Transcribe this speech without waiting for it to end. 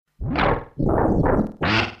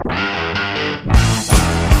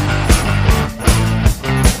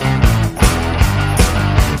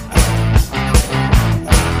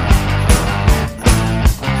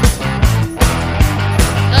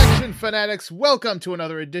fanatics? Welcome to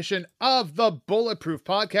another edition of the Bulletproof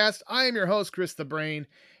Podcast. I am your host, Chris the Brain,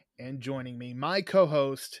 and joining me, my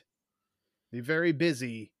co-host, the very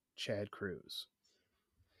busy Chad Cruz.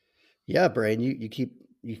 Yeah, Brain, you keep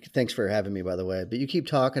thanks for having me, by the way. But you keep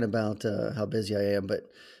talking about how busy I am, but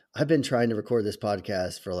I've been trying to record this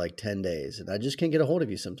podcast for like 10 days, and I just can't get a hold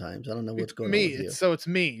of you sometimes. I don't know what's going on with you. So it's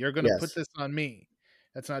me. You're going to put Yes. this on me.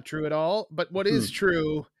 That's not true at all. But what is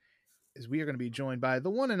true is we are going to be joined by the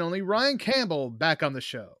one and only Ryan Campbell back on the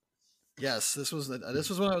show. Yes, this was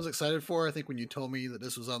what I was excited for. I think when you told me that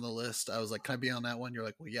this was on the list, I was like, "Can I be on that one?" You're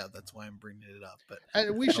like, "Well, yeah, that's why I'm bringing it up." But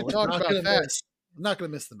And we should talk about that. I'm not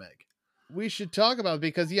going to miss the Meg. We should talk about it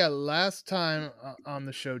because, last time on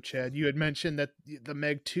the show, Chad, you had mentioned that the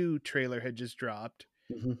Meg 2 trailer had just dropped.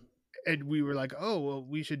 Mm-hmm. And we were like, oh, well,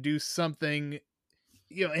 we should do something,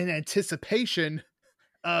 in anticipation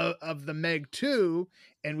of the Meg 2.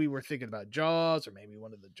 And we were thinking about Jaws or maybe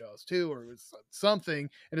one of the Jaws 2 or something.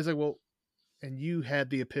 And it's like, well, and you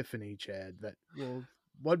had the epiphany, Chad, that, well,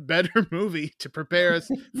 what better movie to prepare us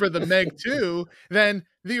for the Meg 2 than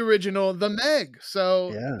the original The Meg?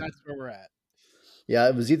 So that's where we're at. Yeah,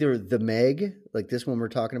 it was either The Meg, like this one we're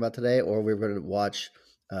talking about today, or we were going to watch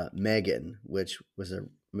Megan, which was a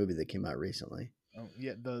movie that came out recently. Oh,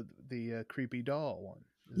 yeah, the creepy doll one.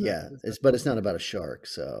 But it's not about a shark,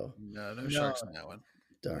 so no sharks in that one.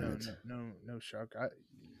 Darn it. No shark.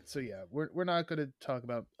 We're not going to talk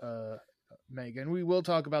about Megan. We will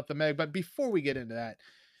talk about the Meg, but before we get into that,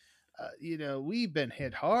 we've been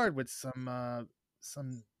hit hard with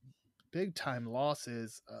some big time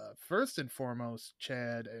losses. First and foremost,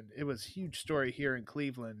 Chad, and it was a huge story here in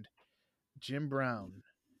Cleveland. Jim Brown,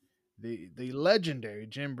 the legendary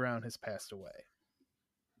Jim Brown, has passed away.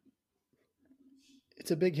 It's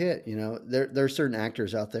a big hit. There are certain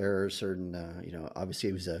actors out there, or certain obviously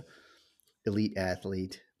he was a elite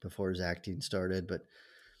athlete before his acting started, but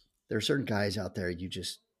there are certain guys out there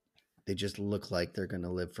they just look like they're going to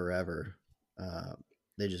live forever.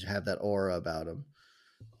 They just have that aura about them.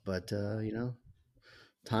 But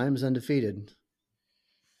time's undefeated.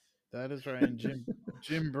 That is right. And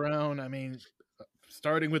Jim Brown, I mean,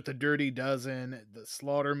 starting with the Dirty Dozen, the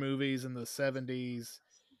Slaughter movies in the 70s,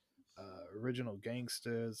 original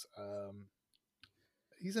Gangsters.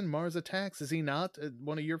 He's in Mars Attacks, is he not?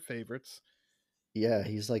 One of your favorites. Yeah,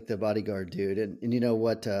 he's like the bodyguard dude. And you know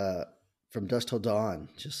what? From Dusk Till Dawn,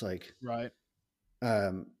 just like right.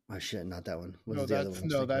 Oh shit, not that one. That's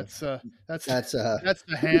the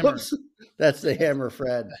Hammer. That's the Hammer,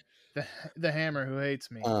 Fred. The Hammer who hates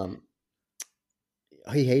me.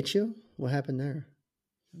 He hates you? What happened there?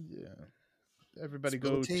 Yeah. Everybody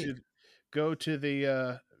go to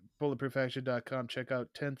the bulletproofaction.com, check out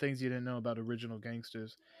 10 things you didn't know about original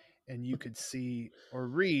Gangsters, and you could see or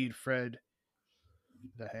read Fred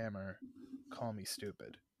the Hammer call me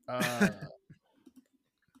stupid.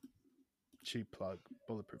 Cheap plug,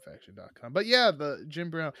 bulletproofaction.com. But yeah, the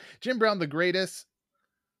Jim Brown, the greatest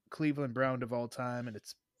Cleveland Brown of all time, and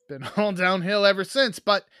it's been all downhill ever since,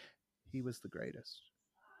 but he was the greatest.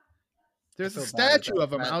 There's a statue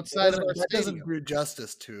of him outside of our stadium. That doesn't do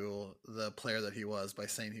justice to the player that he was by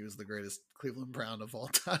saying he was the greatest Cleveland Brown of all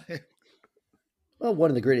time. Well, one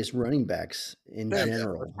of the greatest running backs in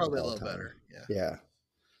general. Yeah, probably a little better. Yeah.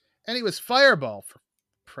 And he was Fireball, for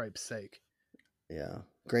Pripe's sake. Yeah.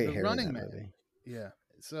 Great hair running in that man. movie. Yeah.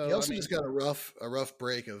 So he also just got a rough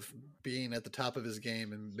break of being at the top of his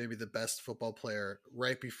game and maybe the best football player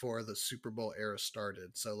right before the Super Bowl era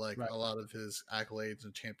started. So a lot of his accolades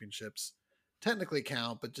and championships technically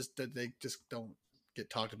count, but they just don't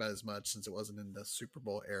get talked about as much since it wasn't in the Super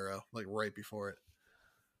Bowl era, like right before it.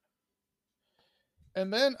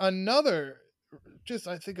 And then I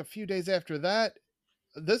think a few days after that,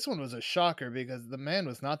 this one was a shocker because the man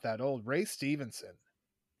was not that old. Ray Stevenson.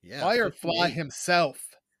 Yeah. Firefly himself.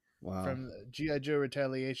 Wow. From G.I. Joe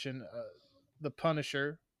Retaliation, The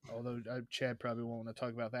Punisher, although Chad probably won't want to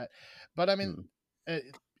talk about that. But I mean,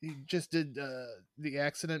 he just did The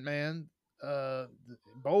Accident Man.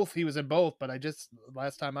 He was in both, but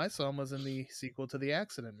last time I saw him was in the sequel to The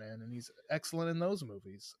Accident Man, and he's excellent in those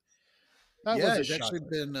movies. He's actually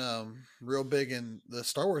been real big in the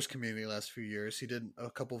Star Wars community the last few years. He did a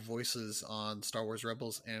couple voices on Star Wars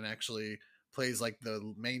Rebels and actually plays like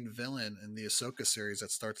the main villain in the Ahsoka series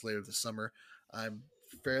that starts later this summer. I'm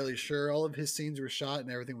fairly sure all of his scenes were shot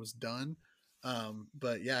and everything was done.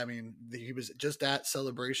 But yeah, I mean, he was just at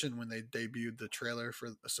Celebration when they debuted the trailer for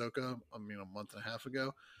Ahsoka, a month and a half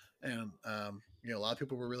ago. And, a lot of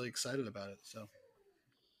people were really excited about it. So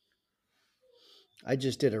I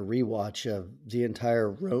just did a rewatch of the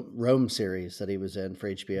entire Rome series that he was in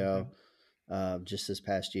for HBO. just this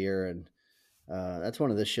past year, and that's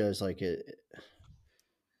one of the shows like it.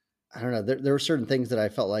 I don't know. There were certain things that I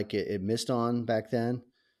felt like it missed on back then,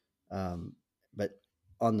 but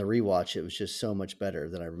on the rewatch, it was just so much better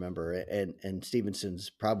than I remember. And Stevenson's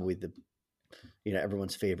probably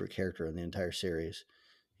everyone's favorite character in the entire series.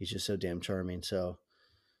 He's just so damn charming. So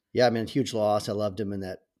yeah, I mean, huge loss. I loved him in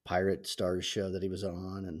that Pirate Stars show that he was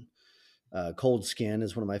on, and Cold Skin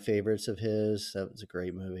is one of my favorites of his. That was a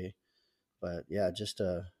great movie. But yeah, just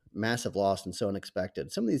a massive loss and so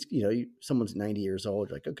unexpected. Some of these, someone's 90 years old.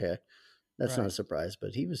 You're like, okay, that's not a surprise.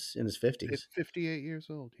 But he was in his 50s. 58 years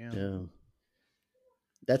old. Yeah. Yeah.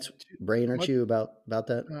 That's Brain, aren't you about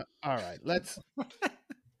that? All right, let's.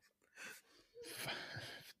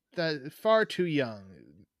 Far too young,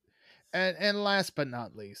 and last but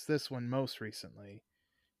not least, this one most recently,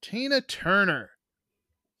 Tina Turner.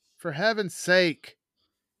 For heaven's sake,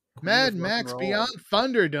 Mad Max Beyond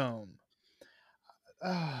Thunderdome.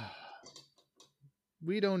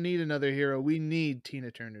 We don't need another hero. We need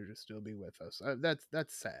Tina Turner to still be with us.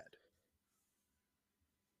 That's sad.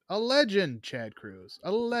 A legend, Chad Cruz.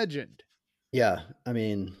 A legend. Yeah, I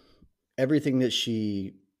mean, everything that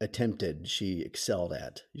she attempted, she excelled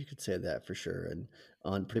at. You could say that for sure, and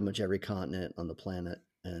on pretty much every continent on the planet.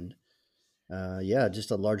 And yeah,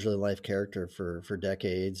 just a largely life character for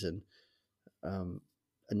decades, and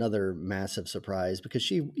another massive surprise because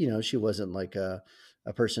she wasn't like a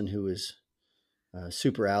person who was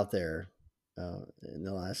super out there in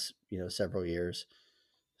the last several years.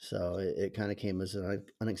 So it kind of came as an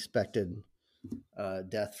unexpected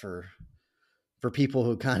death for people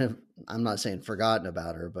who kind of, I'm not saying forgotten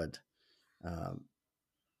about her, but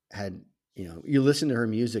had, you listen to her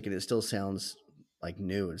music and it still sounds like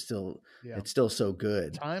new. It's still so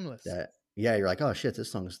good. Timeless. That, yeah, you're like, oh shit,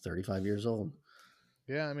 this song is 35 years old.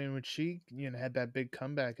 Yeah, I mean, when she had that big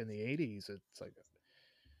comeback in the 80s, it's like,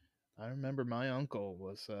 I remember my uncle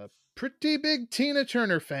was a pretty big Tina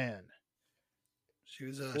Turner fan. She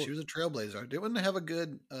was a trailblazer. Didn't they have a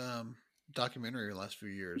good documentary the last few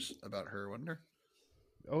years about her, wasn't there?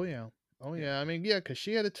 Oh yeah. I mean, yeah, because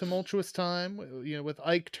she had a tumultuous time, with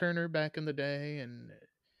Ike Turner back in the day, and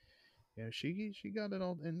she got it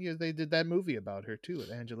all. And they did that movie about her too.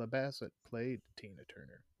 Angela Bassett played Tina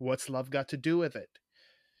Turner. What's Love Got to Do with It?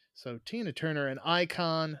 So Tina Turner, an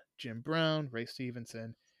icon. Jim Brown, Ray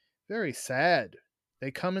Stevenson. Very sad.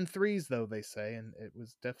 They come in threes, though, they say, and it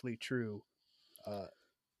was definitely true.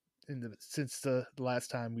 Since the last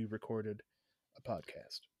time we recorded a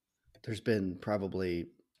podcast, there's been probably,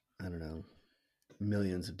 I don't know,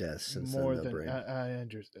 millions of deaths since more than I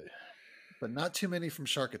understand, but not too many from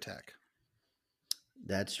Shark Attack.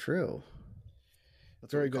 That's true.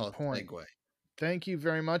 That's very good point. Thank you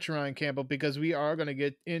very much, Ryan Campbell, because we are going to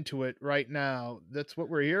get into it right now. That's what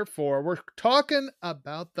we're here for. We're talking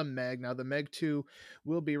about the Meg. Now, the Meg 2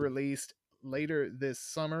 will be released later this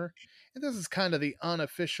summer, and this is kind of the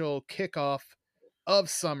unofficial kickoff of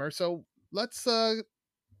summer. So let's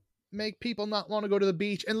make people not want to go to the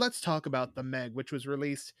beach, and let's talk about the Meg, which was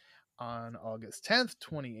released on August 10th,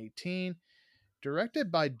 2018.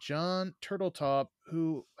 Directed by Jon Turteltaub,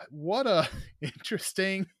 who, what a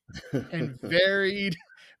interesting and varied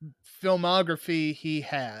filmography he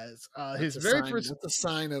has. That's a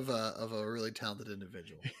sign of a really talented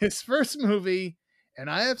individual. His first movie, and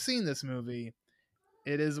I have seen this movie.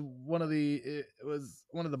 It was one of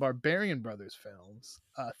the Barbarian Brothers films.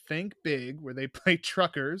 Think Big, where they play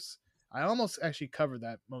truckers. I almost actually covered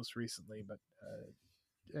that most recently, but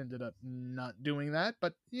ended up not doing that,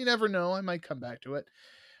 but you never know. I might come back to it.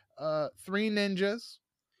 Three Ninjas.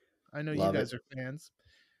 I know you guys are fans.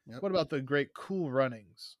 Yep. What about the great Cool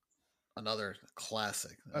Runnings? Another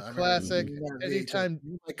classic. Classic. Anytime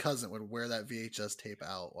my cousin would wear that VHS tape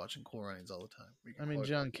out watching Cool Runnings all the time. I mean,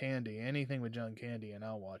 John Candy. Anything with John Candy, and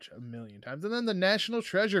I'll watch a million times. And then the National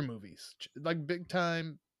Treasure movies, like big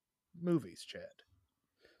time movies, Chad.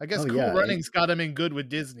 I guess Cool Runnings got him in good with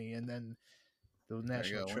Disney, and then the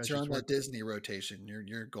National Treasure. Once you're on that Disney rotation,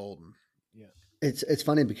 you're golden. Yeah. It's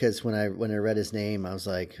funny because when I read his name, I was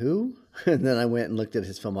like, who? And then I went and looked at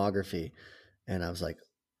his filmography, and I was like,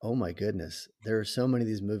 oh my goodness, there are so many of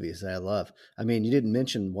these movies that I love. I mean, you didn't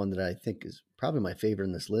mention one that I think is probably my favorite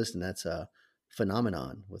in this list, and that's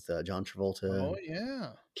Phenomenon with John Travolta. Oh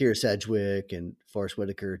yeah, Keira Sedgwick and Forrest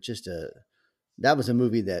Whitaker. That was a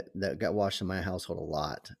movie that got watched in my household a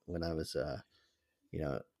lot when I was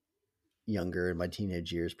younger, in my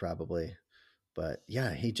teenage years probably. But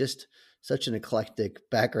yeah, he just such an eclectic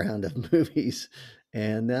background of movies,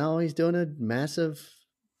 and now he's doing a massive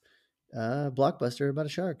blockbuster about a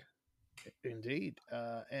shark. Indeed.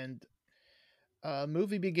 And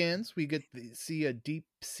Movie begins. We get to see a deep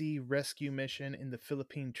sea rescue mission in the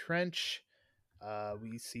Philippine Trench.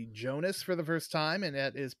 We see Jonas for the first time, and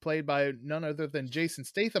that is played by none other than Jason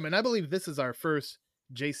Statham. And I believe this is our first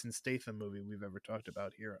Jason Statham movie we've ever talked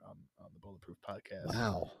about here on the Bulletproof Podcast.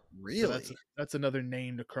 Wow, really? So that's another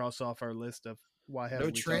name to cross off our list of why no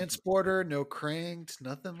transporter, no cranked,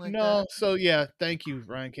 nothing like that. No, so yeah, thank you,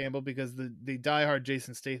 Ryan Campbell, because the diehard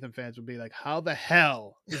Jason Statham fans would be like, "How the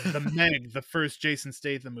hell is the Meg the first Jason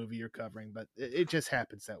Statham movie you're covering?" But it just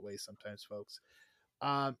happens that way sometimes, folks.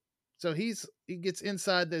 So he gets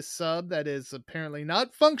inside this sub that is apparently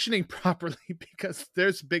not functioning properly because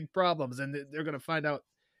there's big problems, and they're going to find out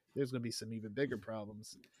there's going to be some even bigger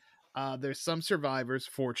problems. There's some survivors,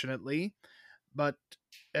 fortunately, but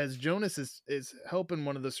as Jonas is helping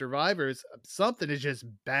one of the survivors, something is just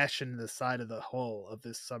bashing the side of the hull of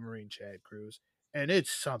this submarine, Chad Cruz. And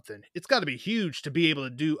it's something. It's got to be huge to be able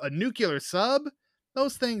to do a nuclear sub.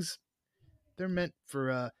 Those things, they're meant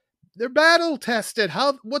for they're battle tested.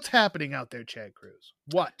 What's happening out there, Chad Cruz?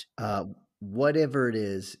 What? Whatever it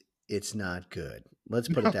is, it's not good. Let's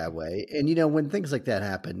put it that way. And when things like that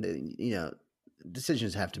happen,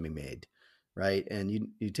 decisions have to be made, right? And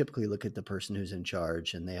you typically look at the person who's in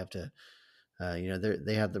charge, and they have to,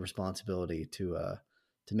 they have the responsibility to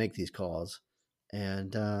make these calls.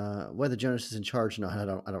 And whether Jonas is in charge or not,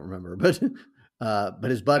 I don't remember. But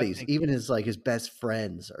his buddies, even his best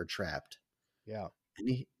friends, are trapped. Yeah,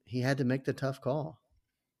 and he had to make the tough call.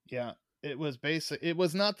 Yeah, it was it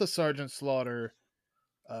was not the Sergeant Slaughter.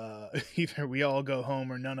 Either we all go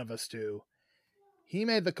home or none of us do. He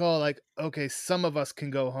made the call like, okay, some of us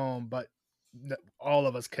can go home, but all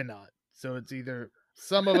of us cannot. So it's either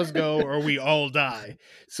some of us go or we all die.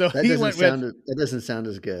 So that doesn't sound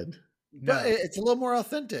as good. But it's a little more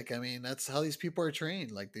authentic. I mean, that's how these people are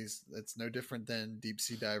trained. It's no different than deep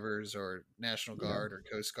sea divers or National Guard or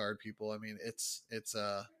Coast Guard people. I mean, it's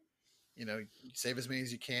you save as many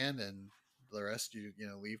as you can, and the rest you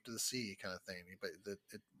leave to the sea, kind of thing. But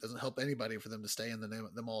it doesn't help anybody for them to stay, and then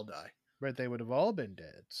them all die. Right, they would have all been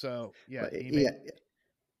dead. So yeah,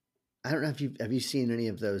 I don't know if have you seen any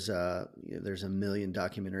of those. There's a million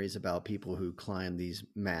documentaries about people who climb these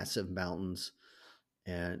massive mountains.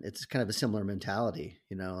 And it's kind of a similar mentality,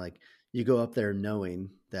 like you go up there knowing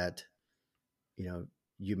that,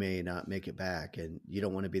 you may not make it back, and you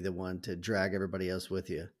don't want to be the one to drag everybody else with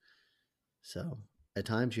you. So at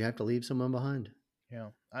times you have to leave someone behind. Yeah.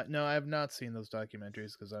 No, I have not seen those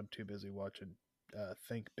documentaries because I'm too busy watching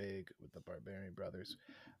Think Big with the Barbarian Brothers.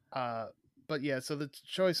 But yeah, so the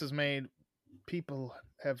choice is made. People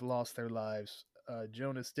have lost their lives.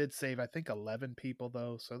 Jonas did save, I think, 11 people,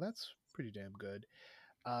 though, so that's pretty damn good.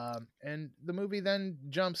 And the movie then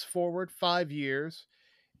jumps forward 5 years,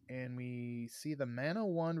 and we see the Mano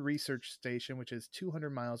 1 research station, which is 200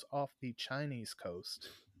 miles off the Chinese coast.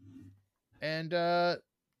 And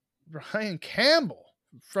Ryan Campbell,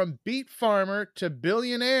 from beet farmer to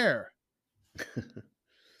billionaire.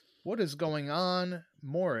 What is going on?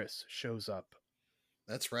 Morris shows up.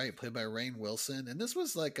 That's right, played by Rainn Wilson. And this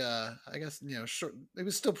was like, I guess, short. It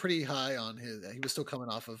was still pretty high on his. He was still coming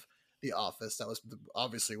off of The Office. That was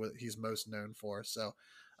obviously what he's most known for. So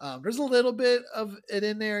there's a little bit of it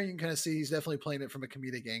in there. You can kind of see he's definitely playing it from a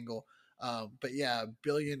comedic angle. But yeah,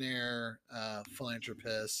 billionaire,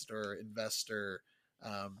 philanthropist or investor,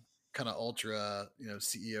 kind of ultra,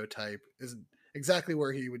 CEO type isn't exactly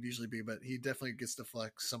where he would usually be, but he definitely gets to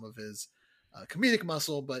flex some of his comedic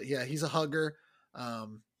muscle. But yeah, he's a hugger.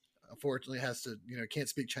 Unfortunately has to, can't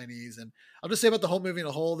speak Chinese. And I'll just say about the whole movie in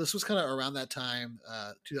a whole, this was kind of around that time,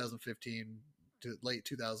 2015 to late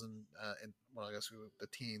 2000, and well, I guess the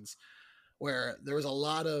teens, where there was a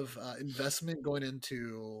lot of investment going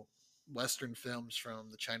into Western films from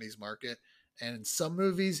the Chinese market. And some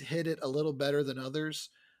movies hit it a little better than others.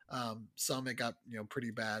 Some it got,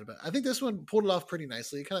 pretty bad, but I think this one pulled it off pretty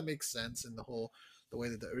nicely. It kind of makes sense in the way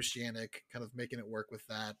that the Oceanic kind of making it work with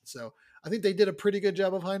that. So I think they did a pretty good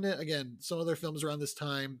job behind it. Again, some other films around this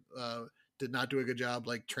time did not do a good job,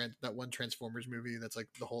 like that one Transformers movie that's like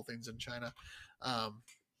the whole thing's in China.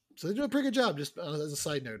 So they do a pretty good job, just as a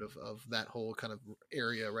side note of that whole kind of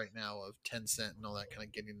area right now of Tencent and all that kind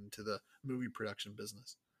of getting into the movie production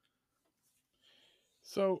business.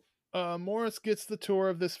 So Morris gets the tour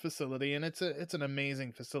of this facility, and it's an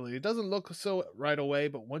amazing facility. It doesn't look so right away,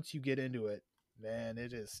 but once you get into it, man,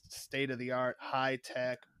 it is state of the art, high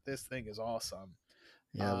tech. This thing is awesome.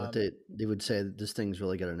 Yeah, but they would say that this thing's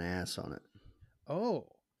really got an ass on it. Oh,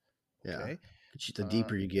 okay. Yeah. The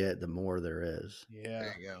deeper you get, the more there is. Yeah,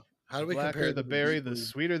 there you go. How do we compare the berry? The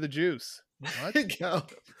sweeter the juice. What? There you go.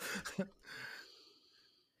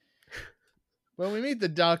 Well, we meet the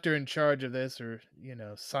doctor in charge of this, or,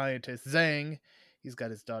 scientist Zhang. He's got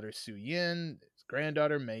his daughter Su Yin. His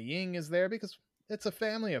granddaughter Mei Ying is there because it's a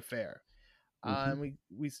family affair. And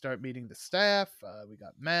we start meeting the staff. We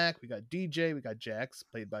got Mac, we got DJ, we got Jax,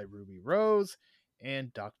 played by Ruby Rose,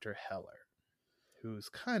 and Dr. Heller, who's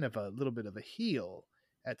kind of a little bit of a heel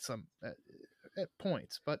at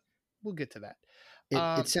points, but we'll get to that.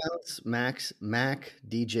 It sounds Mac,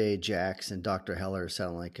 DJ, Jax, and Dr. Heller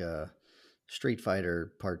sound like a Street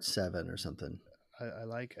Fighter Part 7 or something. I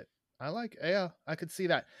like it. I could see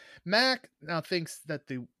that. Mac now thinks that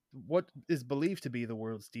what is believed to be the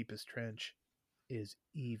world's deepest trench is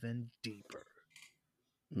even deeper.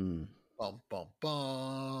 Bum, bum,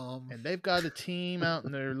 bum. And they've got a team out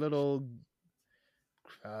in their little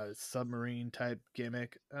submarine type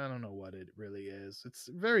gimmick. I don't know what it really is. It's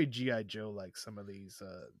very G.I. Joe like, some of these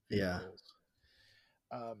vehicles.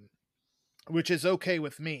 Which is okay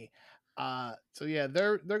with me. So yeah,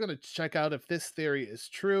 they're gonna check out if this theory is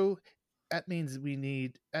true. That means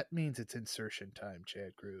it's insertion time,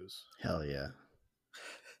 Chad Cruz. Hell yeah.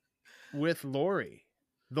 With Lori,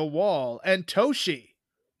 The Wall, and Toshi.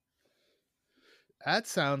 That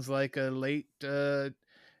sounds like a late 90s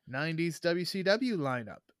WCW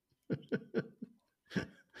lineup.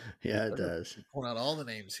 Yeah, it does. Pulling out all the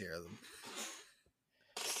names here.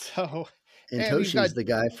 So, and Toshi's the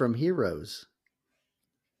guy from Heroes.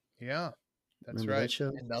 Yeah, that's Remember right. That show?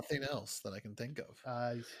 And nothing else that I can think of.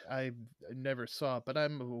 I never saw it, but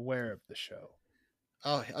I'm aware of the show.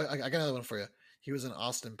 Oh, I got another one for you. He was in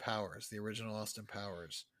Austin Powers, the original Austin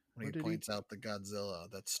Powers, when he points out the Godzilla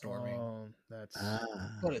that's storming. Oh, that's.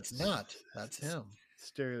 But it's not. That's him.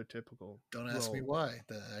 Stereotypical. Don't ask me why.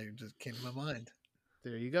 That just came to my mind.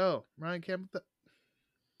 There you go, Ryan Campbell.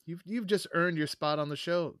 You've just earned your spot on the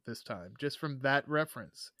show this time, just from that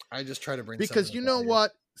reference. I just try to bring because you know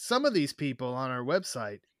what, some of these people on our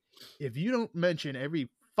website, if you don't mention every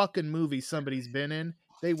fucking movie somebody's been in,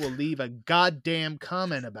 they will leave a goddamn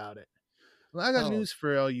comment about it. Well, I got news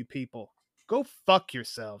for all you people. Go fuck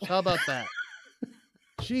yourselves. How about that?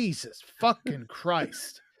 Jesus fucking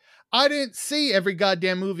Christ. I didn't see every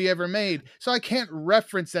goddamn movie ever made, so I can't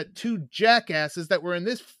reference that two jackasses that were in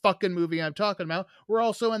this fucking movie I'm talking about were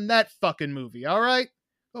also in that fucking movie, all right?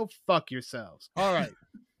 Go fuck yourselves. All right.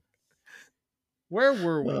 Where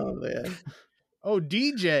were we? Oh, man. Oh,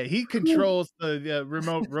 DJ. He controls the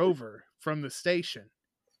remote rover from the station.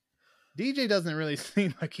 DJ doesn't really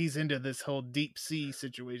seem like he's into this whole deep sea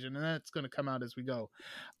situation, and that's going to come out as we go.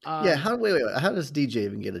 Yeah, how does DJ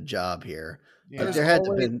even get a job here? Yeah.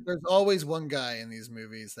 There's always one guy in these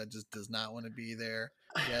movies that just does not want to be there.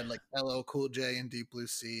 You had like LL Cool J in Deep Blue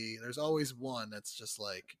Sea. There's always one that's just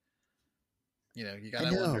like, you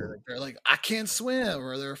gotta wonder. Like, they're like, I can't swim,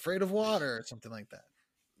 or they're afraid of water, or something like that.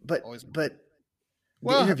 But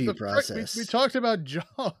the interview process. We talked about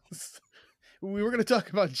Jaws. We were going to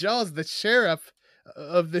talk about Jaws. The sheriff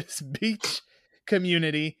of this beach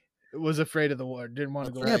community was afraid of the water. Didn't want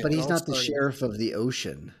to go. Yeah, but he's not the sheriff of the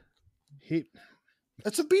ocean.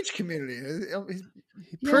 That's a beach community.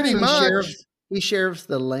 Pretty much. He sheriffs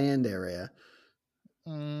the land area.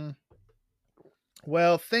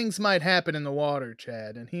 Well, things might happen in the water,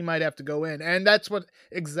 Chad, and he might have to go in. And that's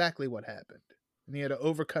exactly what happened. And he had to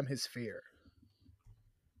overcome his fear.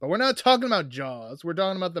 But we're not talking about Jaws. We're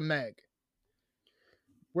talking about the Meg.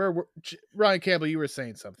 Ryan Campbell, you were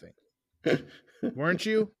saying something, weren't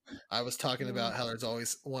you? I was talking about how there's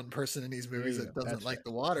always one person in these movies that doesn't like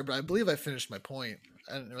the water, but I believe I finished my point.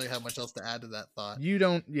 I didn't really have much else to add to that thought. You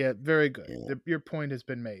don't. Yeah, very good. Yeah. Your point has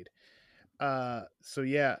been made. So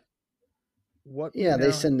yeah. What? Yeah,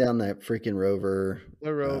 they send down that freaking rover.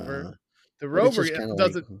 The rover. The rover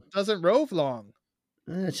doesn't rove long.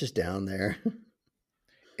 It's just down there.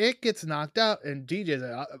 It gets knocked out, and DJ's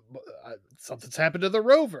like, something's happened to the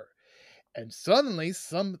rover. And suddenly,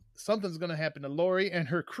 something's going to happen to Lori and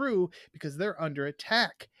her crew because they're under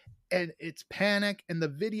attack. And it's panic, and the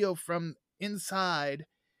video from inside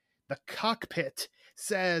the cockpit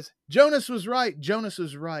says, Jonas was right. Jonas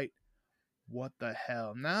was right. What the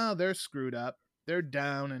hell? Now they're screwed up. They're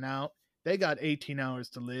down and out. They got 18 hours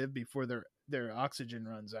to live before their oxygen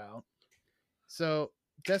runs out. So...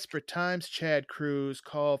 desperate times, Chad Cruz,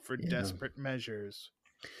 call for desperate measures.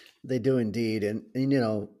 They do indeed. And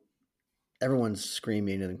everyone's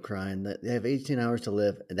screaming and crying that they have 18 hours to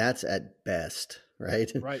live. That's at best,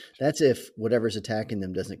 right? Right. That's if whatever's attacking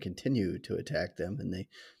them doesn't continue to attack them and they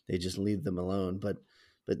just leave them alone. But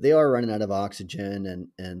they are running out of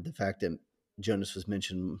oxygen. And the fact that Jonas was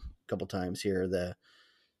mentioned a couple times here,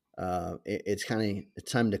 it's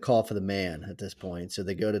time to call for the man at this point. So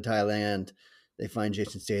they go to Thailand. They find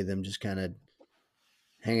Jason Statham just kind of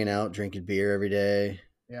hanging out, drinking beer every day.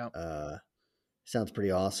 Yeah. Sounds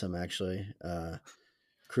pretty awesome, actually.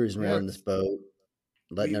 Cruising around in this boat,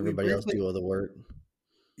 letting everybody else do all the work.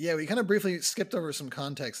 Yeah, we kind of briefly skipped over some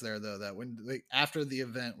context there, though, that when after the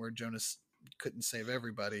event where Jonas couldn't save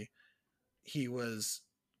everybody, he was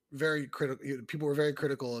very critical. People were very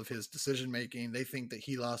critical of his decision making. They think that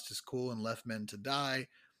he lost his cool and left men to die.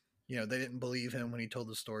 You know, they didn't believe him when he told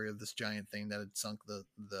the story of this giant thing that had sunk the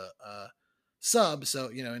sub. So,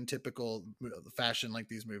 you know, in typical fashion, like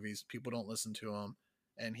these movies, people don't listen to him,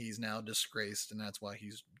 and he's now disgraced, and that's why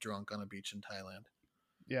he's drunk on a beach in Thailand.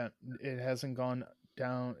 Yeah, it hasn't gone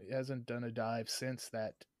down. It hasn't done a dive since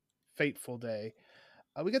that fateful day.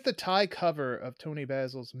 We get the Thai cover of Tony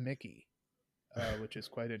Basil's Mickey, which is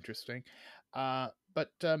quite interesting.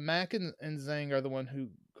 But Mac and Zhang are the one who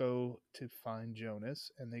go to find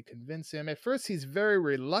Jonas, and they convince him. At first, he's very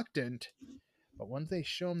reluctant, but once they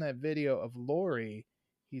show him that video of Lori,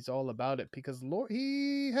 he's all about it because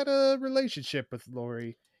he had a relationship with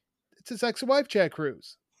Lori. It's his ex-wife, Chad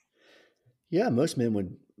Cruz. Yeah, most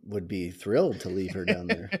men would be thrilled to leave her down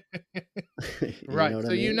there. Right.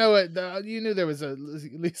 So you know it. You knew there was at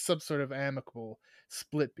least some sort of amicable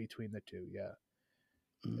split between the two. Yeah.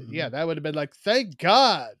 Mm-hmm. Yeah, that would have been like, thank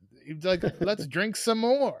God. He'd like, let's drink some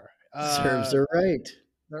more. Serves her right.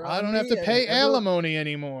 I don't have to pay alimony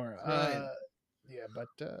anymore. Right. Yeah,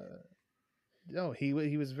 but no, he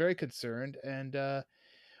was very concerned, and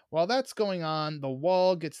while that's going on, the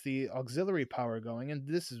wall gets the auxiliary power going, and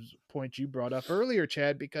this is a point you brought up earlier,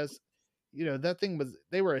 Chad, because you know that thing was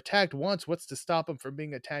they were attacked once. What's to stop them from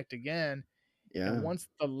being attacked again? Yeah. And once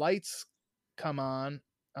the lights come on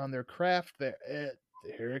their craft,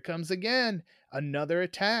 here it comes again, another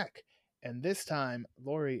attack, and this time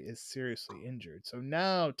Lori is seriously injured. So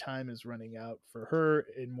now time is running out for her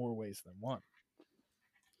in more ways than one.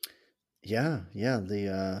 Yeah.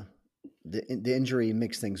 The injury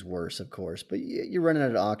makes things worse, of course, but you're running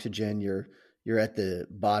out of oxygen. You're at the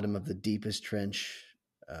bottom of the deepest trench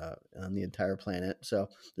on the entire planet. So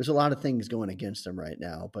there's a lot of things going against him right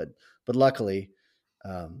now, but luckily,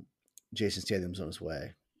 Jason Statham's on his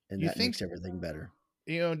way, and that makes everything better.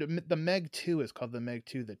 You know, the Meg 2 is called the Meg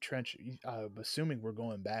 2, the trench. I'm assuming we're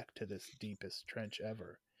going back to this deepest trench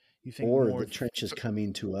ever. You think, or the trench is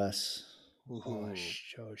coming to us? Oh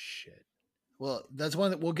shit. Well, that's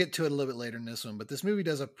one that we'll get to it a little bit later in this one, but this movie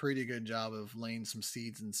does a pretty good job of laying some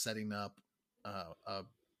seeds and setting up a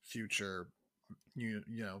future,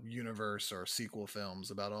 universe or sequel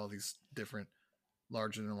films about all these different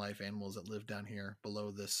larger than life animals that live down here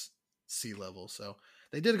below this sea level. So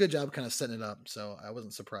they did a good job kind of setting it up. So I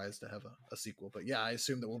wasn't surprised to have a sequel, but yeah, I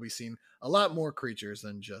assume that we'll be seeing a lot more creatures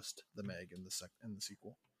than just the Meg in the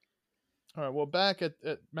sequel. All right. Well, back at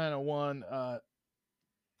Man of One,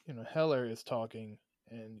 Heller is talking,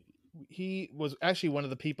 and he was actually one of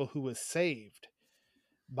the people who was saved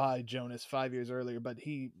by Jonas 5 years earlier, but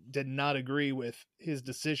he did not agree with his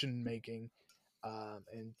decision making,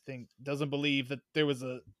 and doesn't believe that there was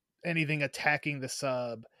anything attacking the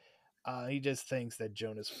sub. He just thinks that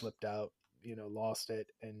Jonas flipped out, lost it,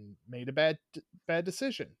 and made a bad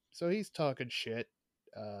decision. So he's talking shit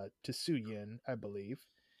to Su Yin, I believe.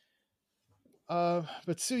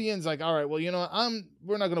 But Su Yin's like, all right, well,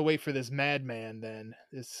 we're not going to wait for this madman then,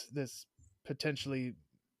 this potentially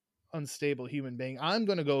unstable human being. I'm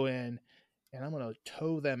going to go in and I'm going to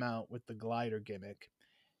tow them out with the glider gimmick.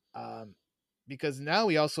 Because now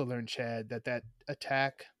we also learned, Chad, that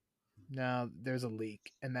attack, now there's a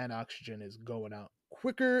leak and that oxygen is going out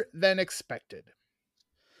quicker than expected.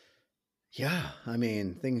 Yeah. I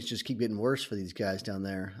mean, things just keep getting worse for these guys down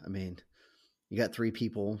there. I mean, you got 3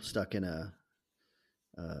 people stuck in a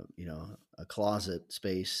closet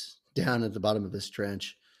space down at the bottom of this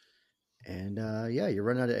trench. And you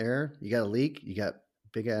run out of air. You got a leak. You got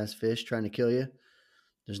big ass fish trying to kill you.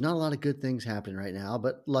 There's not a lot of good things happening right now,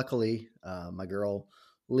 but luckily, my girl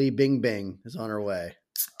Li Bingbing is on her way.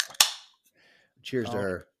 Cheers to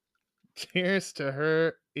her. Cheers to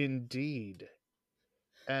her, indeed.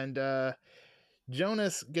 And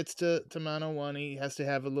Jonas gets to Man of One. He has to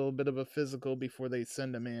have a little bit of a physical before they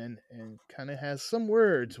send him in, and kind of has some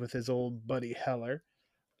words with his old buddy Heller.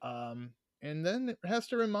 And then has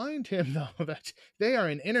to remind him, though, that they are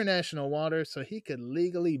in international water, so he could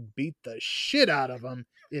legally beat the shit out of them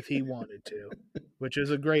if he wanted to, which is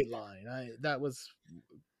a great line. That was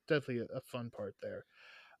definitely a fun part there.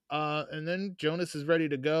 And then Jonas is ready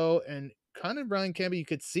to go, and kind of Brian Campbell, you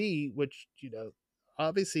could see, which,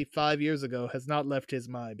 obviously 5 years ago has not left his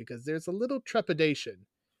mind, because there's a little trepidation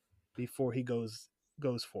before he goes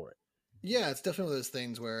for it. Yeah, it's definitely one of those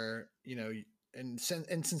things where, in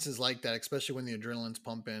instances like that, especially when the adrenaline's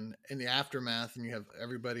pumping in the aftermath and you have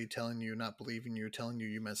everybody telling you, not believing you, telling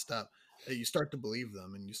you messed up, that you start to believe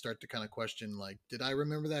them and you start to kind of question, like, did I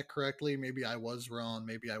remember that correctly? Maybe I was wrong.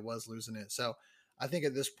 Maybe I was losing it. So I think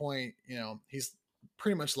at this point, he's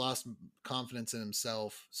pretty much lost confidence in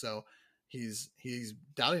himself. So he's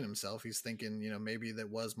doubting himself. He's thinking, maybe that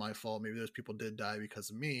was my fault. Maybe those people did die because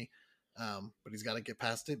of me. But he's got to get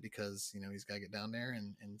past it because he's got to get down there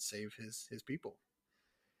and save his people.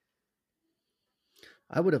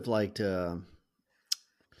 I would have liked. I'm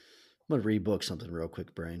gonna rebook something real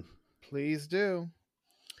quick, Brain. Please do.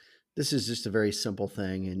 This is just a very simple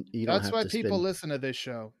thing, and you don't. That's why people listen to this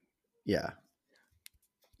show. Yeah,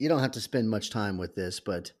 you don't have to spend much time with this,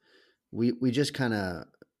 but we just kind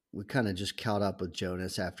of just caught up with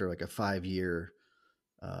Jonas after like a 5-year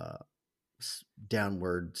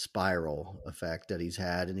downward spiral effect that he's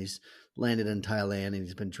had, and he's landed in Thailand and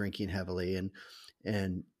he's been drinking heavily,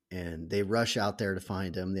 and they rush out there to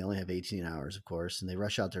find him. They only have 18 hours, of course, and they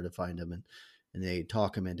rush out there to find him, and they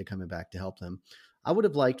talk him into coming back to help them. I would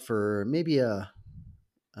have liked for maybe a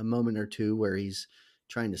moment or two where he's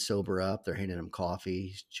trying to sober up. They're handing him coffee.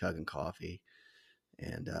 He's chugging coffee,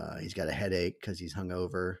 and he's got a headache because he's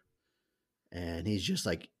hungover, and he's just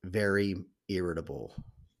like very irritable.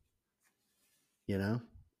 Yeah,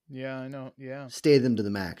 I know. Yeah. Stay them to the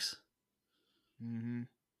max. Mm-hmm.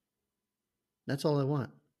 That's all I want.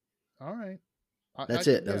 All right. That's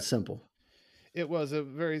it. That was simple. It was a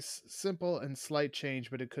very simple and slight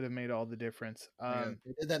change, but it could have made all the difference.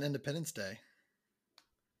 They did that Independence Day.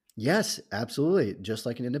 Yes, absolutely. Just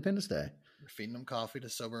like an Independence Day. They're feeding them coffee to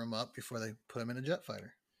sober them up before they put him in a jet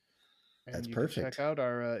fighter. And that's you perfect. Check out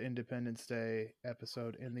our Independence Day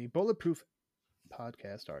episode in the Bulletproof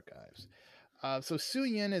podcast archives. So Su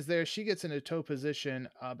Yin is there. She gets in a toe position,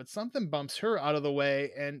 but something bumps her out of the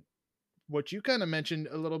way. And what you kind of mentioned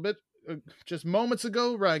a little bit just moments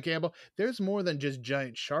ago, Ryan Campbell, there's more than just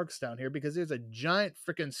giant sharks down here because there's a giant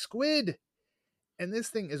freaking squid. And this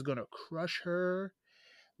thing is going to crush her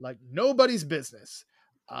like nobody's business.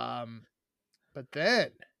 But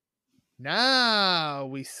then now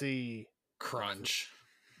we see crunch.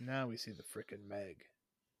 Now we see the freaking Meg.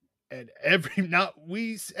 And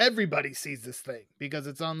everybody sees this thing because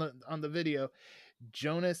it's on the video.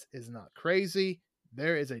 Jonas is not crazy.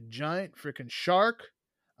 There is a giant freaking shark,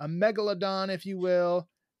 a megalodon, if you will,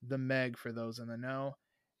 the Meg for those in the know.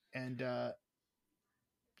 And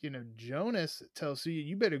Jonas tells Suya,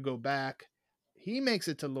 you better go back. He makes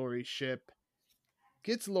it to Laurie's ship,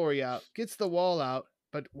 gets Laurie out, gets the wall out.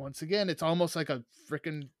 But once again, it's almost like a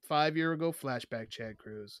freaking 5-year ago flashback, Chad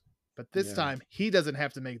Cruz. But this time, he doesn't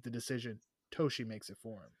have to make the decision. Toshi makes it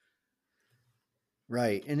for him.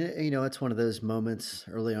 Right. And, it's one of those moments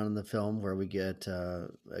early on in the film where we get a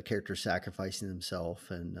character sacrificing himself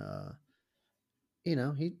and,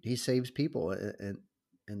 he saves people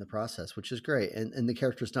in the process, which is great. And the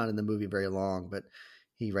character's not in the movie very long, but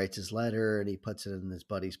he writes his letter and he puts it in his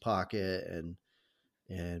buddy's pocket and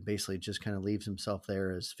basically just kind of leaves himself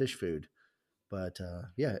there as fish food. But,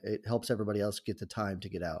 it helps everybody else get the time to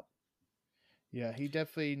get out. Yeah, he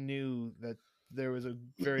definitely knew that there was a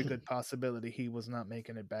very good possibility he was not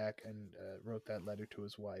making it back and wrote that letter to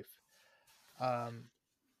his wife. But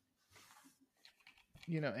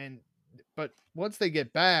once they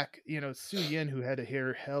get back, Su Yin, who had to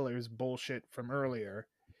hear Heller's bullshit from earlier,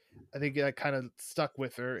 I think that kind of stuck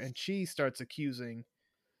with her, and she starts accusing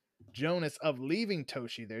Jonas of leaving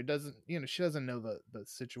Toshi there. She doesn't know the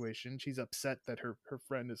situation. She's upset that her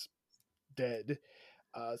friend is dead.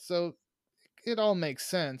 So it all makes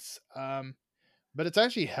sense. But it's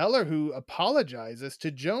actually Heller who apologizes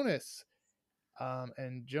to Jonas.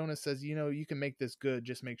 And Jonas says, you can make this good.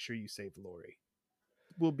 Just make sure you save Laurie.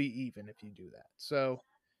 We'll be even if you do that. So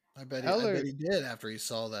I bet he did after he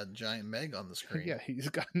saw that giant Meg on the screen. Yeah,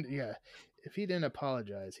 if he didn't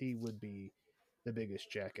apologize, he would be the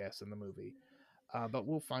biggest jackass in the movie. But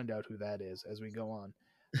we'll find out who that is as we go on.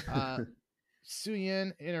 Su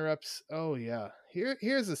Yin interrupts. Oh yeah,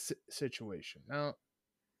 here's a situation. Now,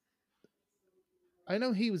 I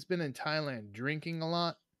know he was been in Thailand drinking a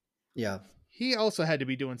lot. Yeah, he also had to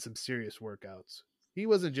be doing some serious workouts. He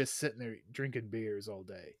wasn't just sitting there drinking beers all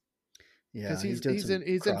day. Yeah, because he's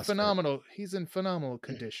in phenomenal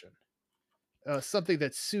condition. Something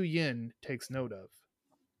that Su Yin takes note of.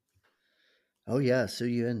 Oh yeah, Su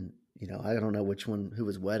Yin. I don't know who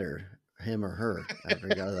was wetter, him or her, after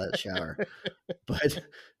he got out of that shower. But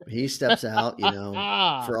he steps out,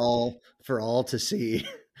 for all to see,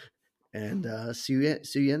 and Su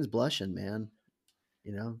Yin's blushing, man.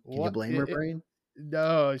 Can you blame her, Brain?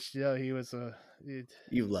 No, he was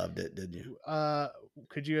You loved it, didn't you?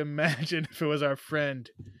 Could you imagine if it was our friend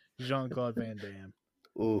Jean-Claude Van Damme?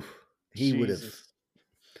 Ooh, he would have Jesus.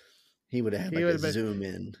 had like a zoom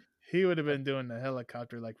in. He would have been doing the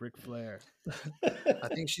helicopter like Ric Flair. I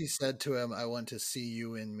think she said to him, "I want to see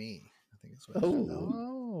you in me." I think that's what.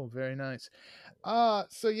 Oh, very nice.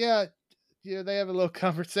 So yeah, they have a little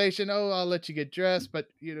conversation. Oh, I'll let you get dressed, but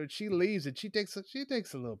she leaves and she takes a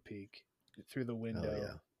little peek through the window. Oh,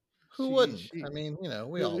 yeah. Who wouldn't? I mean,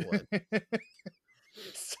 we all would.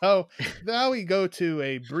 So now we go to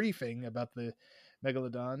a briefing about the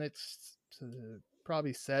Megalodon. It's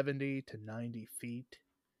probably 70 to 90 feet,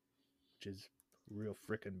 which is real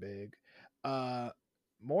freaking big.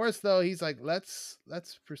 Morris, though, he's like, let's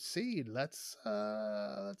proceed. Let's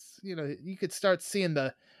you could start seeing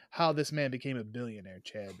how this man became a billionaire,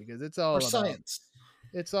 Chad, because it's all about science.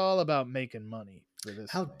 It's all about making money for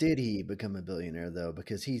this. How did he become a billionaire though?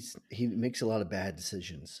 Because he makes a lot of bad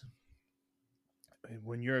decisions.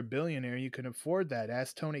 When you're a billionaire, you can afford that.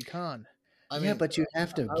 Ask Tony Khan. I mean, but you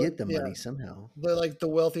have to get the money somehow. They're like the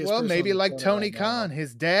wealthiest. Well, maybe like Tony Khan.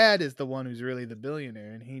 His dad is the one who's really the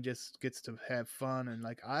billionaire, and he just gets to have fun and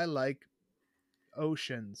I like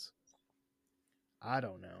oceans. I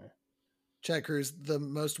don't know. Chad Cruz, the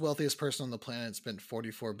most wealthiest person on the planet, spent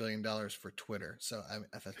 $44 billion for Twitter. So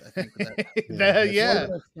I think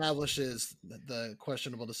that establishes the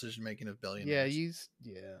questionable decision making of billionaires.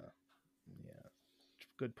 Yeah.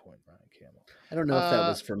 Good point, Ryan Campbell. I don't know if that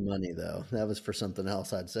was for money though. That was for something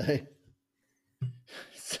else, I'd say.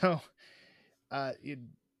 So, more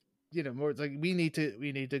it's like we need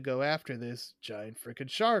to go after this giant freaking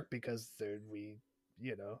shark because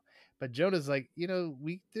But Jonah's like,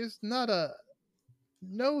 there's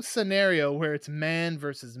no scenario where it's man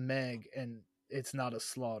versus Meg and it's not a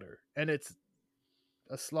slaughter, and it's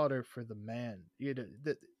a slaughter for the man.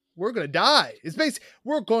 We're gonna die. It's basically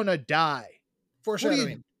we're gonna die.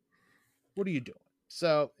 Foreshadowing. What are you doing?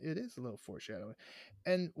 So it is a little foreshadowing.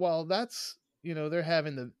 And while that's, they're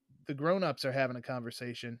having the grown-ups are having a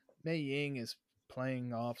conversation, Mei Ying is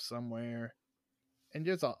playing off somewhere. And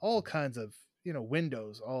there's all kinds of,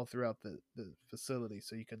 windows all throughout the facility.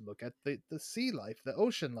 So you can look at the sea life, the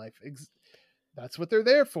ocean life. That's what they're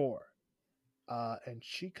there for. And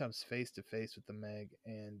she comes face to face with the Meg,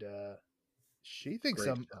 and she thinks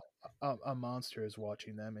a monster is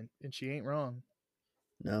watching them, and she ain't wrong.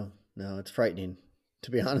 No, it's frightening,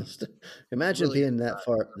 to be honest. Imagine really being that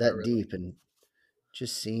far, that deep, and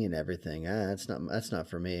just seeing everything. That's not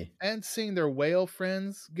for me. And seeing their whale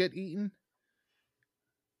friends get eaten.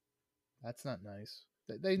 That's not nice.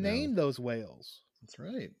 They named those whales. That's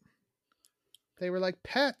right. They were like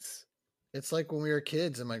pets. It's like when we were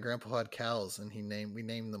kids and my grandpa had cows and we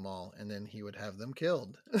named them all, and then he would have them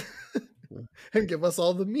killed and give us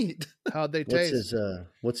all the meat. How'd they taste?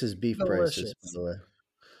 What's his beef prices, by the way?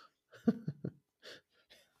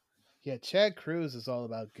 Yeah, Chad Cruz is all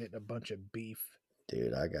about getting a bunch of beef.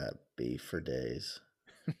 Dude, I got beef for days.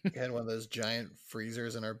 We had one of those giant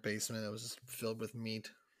freezers in our basement that was just filled with meat.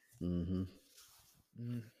 Mm-hmm.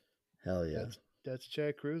 Hell yeah. That's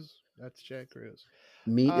Chad Cruz. That's Chad Cruz.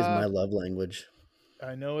 Meat is my love language.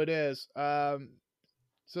 I know it is.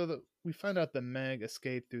 So we find out the Meg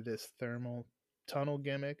escaped through this thermal tunnel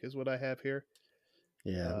gimmick is what I have here.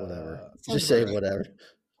 Yeah, whatever. Just say whatever.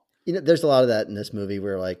 There's a lot of that in this movie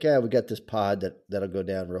where we got this pod that'll go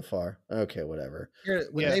down reil far. Okay, whatever.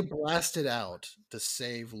 When they blasted out to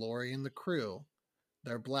save Lori and the crew,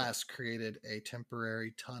 their blast created a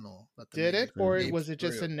temporary tunnel. Did it? Or was it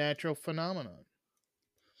just a natural phenomenon?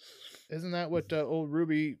 Isn't that what old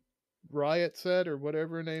Ruby Riot said, or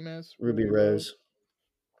whatever her name is? Ruby Rose.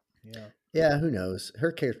 Yeah. Yeah, who knows?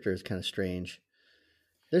 Her character is kind of strange.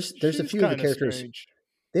 There's a few of the characters. Strange.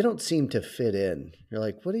 They don't seem to fit in. You're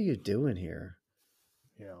like, what are you doing here?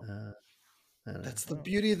 Yeah. That's the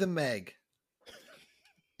beauty of the Meg.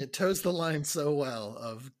 It toes the line so well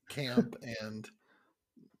of camp and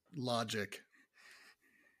logic.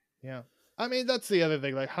 Yeah. I mean, that's the other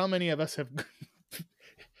thing. Like, how many of us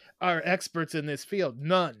are experts in this field?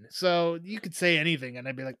 None. So you could say anything, and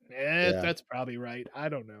I'd be like, that's probably right. I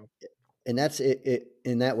don't know. And that's it.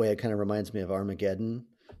 In that way, it kind of reminds me of Armageddon,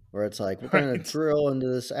 where it's like, we're going to drill into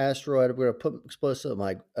this asteroid. We're going to put explosive. I'm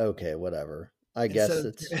like, okay, whatever.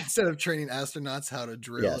 Instead of training astronauts how to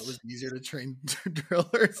drill, it was easier to train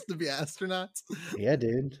drillers to be astronauts. Yeah,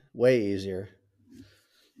 dude. Way easier.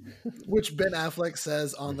 Which Ben Affleck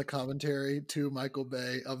says on the commentary to Michael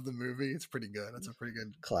Bay of the movie. It's pretty good. That's a pretty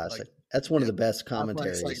good classic. That's one of the best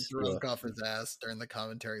commentaries. Affleck's drunk off his ass during the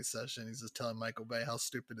commentary session. He's just telling Michael Bay how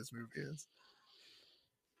stupid his movie is.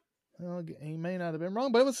 Well, he may not have been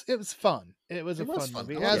wrong, but it was fun. It was a fun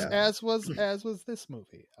movie, as was this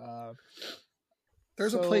movie.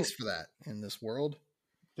 There's a place for that in this world.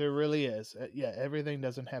 There really is. Yeah, everything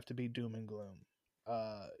doesn't have to be doom and gloom.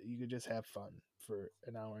 You could just have fun for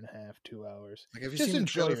an hour and a half, 2 hours. Like, have you seen the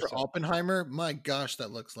trailer for Oppenheimer? My gosh, that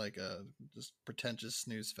looks like a just pretentious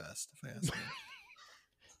snooze fest. If I ask me.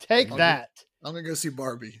 Take that. I'm gonna go see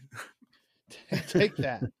Barbie. Take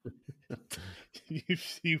that.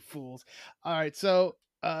 you fools. All right, so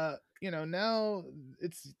now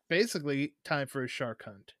it's basically time for a shark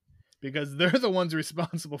hunt because they're the ones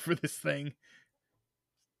responsible for this thing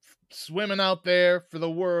swimming out there for the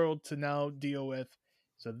world to now deal with.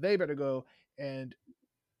 So they better go. And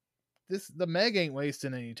the Meg ain't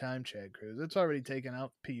wasting any time, Chad Cruz. It's already taken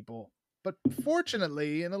out people. But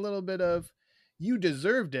fortunately, in a little bit of you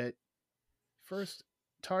deserved it, first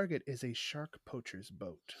target is a shark poacher's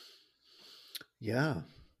boat. Yeah,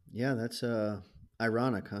 that's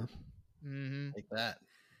ironic, huh? Mm-hmm. Like that.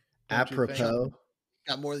 Apropos.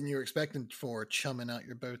 Got more than you were expecting for chumming out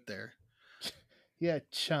your boat there. Yeah,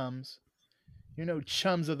 chums. You're no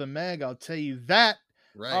chums of the Meg, I'll tell you that.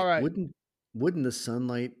 Right. All right. Wouldn't the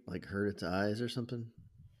sunlight like hurt its eyes or something?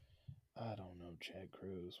 I don't know, Chad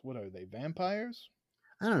Cruz. What are they, vampires?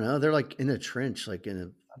 I don't know. They're like in a trench, like in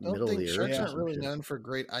the middle of the earth. Sharks aren't really known for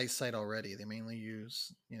great eyesight already. They mainly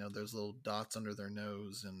use, those little dots under their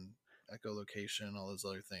nose and echolocation and all those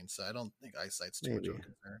other things. So I don't think eyesight's too much of a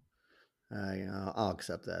concern. I'll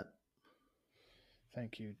accept that.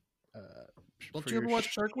 Thank you. Don't you ever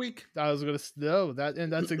watch Shark Week? I was gonna know that,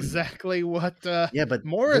 and that's exactly what. Yeah, but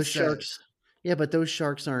Morris sharks. Yeah, but those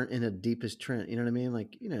sharks aren't in the deepest trench. You know what I mean?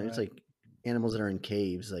 Like right. It's like animals that are in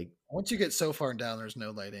caves. Like once you get so far down, there's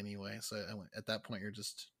no light anyway. So at that point, you're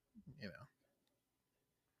just,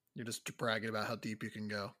 you're just bragging about how deep you can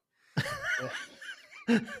go.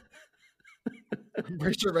 I'm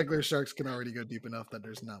pretty sure regular sharks can already go deep enough that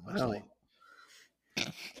there's not much light.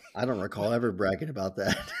 I don't recall ever bragging about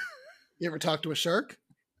that. You ever talk to a shark?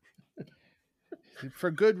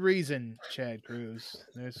 For good reason, Chad Cruz.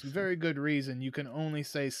 There's very good reason. You can only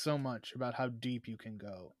say so much about how deep you can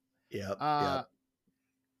go. Yep.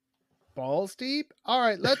 Balls deep? All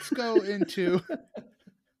right, let's go into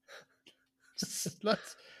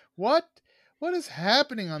what is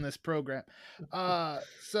happening on this program?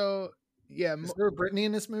 So yeah, is there a Brittany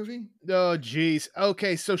in this movie? Oh geez.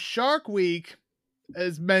 Okay, so Shark Week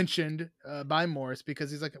is mentioned by Morris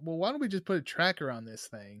because he's like, well, why don't we just put a tracker on this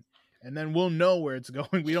thing and then we'll know where it's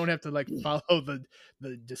going. We don't have to follow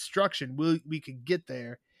the destruction. We could get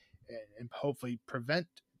there and hopefully prevent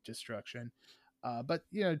destruction. But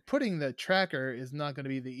putting the tracker is not going to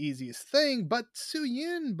be the easiest thing. But Su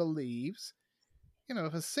Yin believes,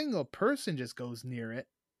 if a single person just goes near it,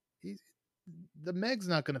 the Meg's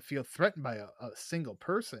not going to feel threatened by a single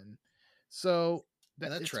person. So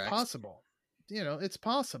it's possible. It's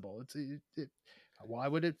possible. Why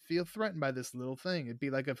would it feel threatened by this little thing? It'd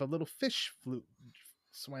be like if a little fish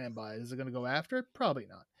swam by. Is it going to go after it? Probably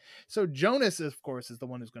not. So Jonas, of course, is the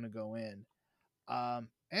one who's going to go in.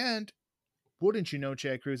 And wouldn't you know,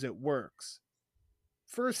 Chad Cruz, it works.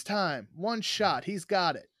 First time, one shot, he's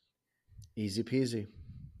got it. Easy peasy.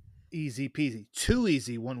 Easy peasy. Too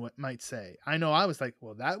easy, one might say. I know I was like,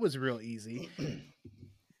 well, that was real easy.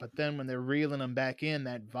 But then when they're reeling him back in,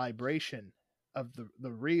 that vibration of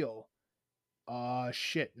the reel,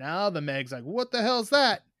 shit. Now the Meg's like, what the hell's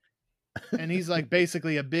that? And he's like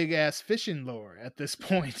basically a big ass fishing lure at this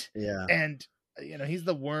point. Yeah. And he's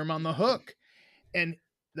the worm on the hook. And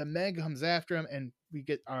the Meg comes after him, and we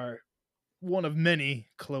get our one of many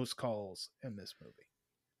close calls in this movie.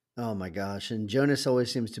 Oh my gosh. And Jonas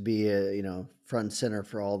always seems to be front and center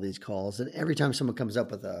for all these calls. And every time someone comes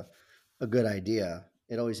up with a good idea,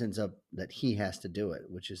 it always ends up that he has to do it,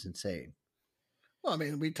 which is insane. Well, I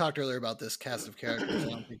mean, we talked earlier about this cast of characters. I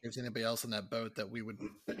don't think there's anybody else in that boat that we would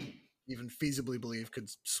even feasibly believe could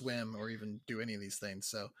swim or even do any of these things.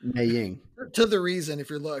 So Mei Ying. To the reason, if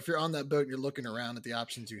you're on that boat, you're looking around at the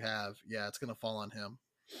options you have. Yeah, it's going to fall on him.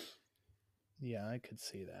 Yeah, I could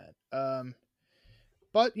see that.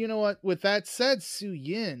 But you know what? With that said, Su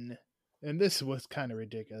Yin, and this was kind of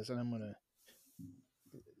ridiculous, and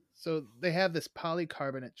so they have this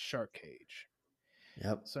polycarbonate shark cage.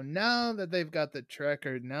 Yep. So now that they've got the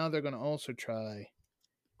tracker, now they're going to also try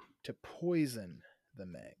to poison the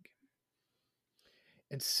Meg.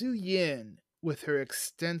 And Su Yin, with her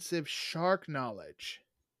extensive shark knowledge,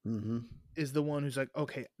 is the one who's like,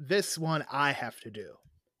 okay, this one I have to do.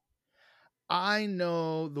 I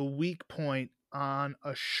know the weak point on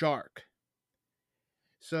a shark.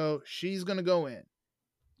 So she's going to go in,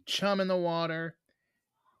 chum in the water,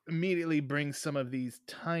 immediately brings some of these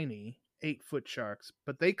tiny 8-foot sharks,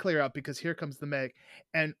 but they clear out because here comes the Meg.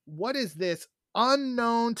 And what is this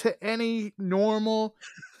unknown to any normal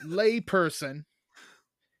layperson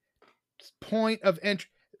point of entry?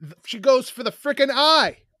 She goes for the freaking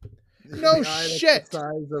eye. No shit. The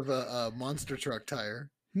size of a monster truck tire.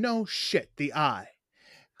 No shit. The eye.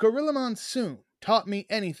 Gorilla Monsoon taught me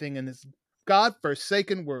anything in this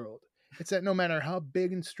godforsaken world. It's that no matter how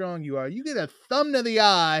big and strong you are, you get a thumb to the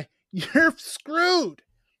eye, you're screwed.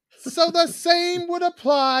 So the same would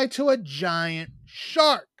apply to a giant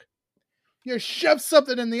shark. You shove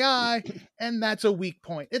something in the eye, and that's a weak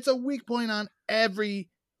point. It's a weak point on every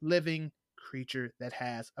living creature that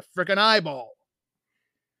has a freaking eyeball.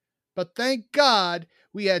 But thank God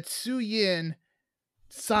we had Su Yin,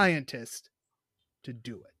 scientist, to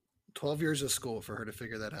do it. 12 years of school for her to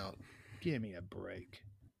figure that out. Give me a break.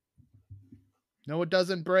 No, it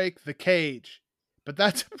doesn't break the cage. But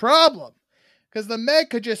that's a problem. Because the Meg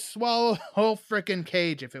could just swallow the whole freaking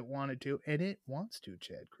cage if it wanted to. And it wants to,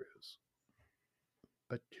 Chad Cruz.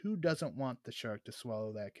 But who doesn't want the shark to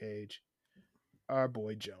swallow that cage? Our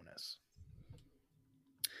boy Jonas.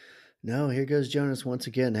 No, here goes Jonas once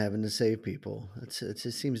again having to save people. It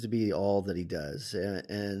just seems to be all that he does.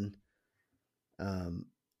 And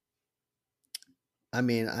I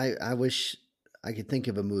mean, I wish I could think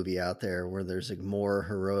of a movie out there where there's a more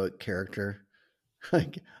heroic character.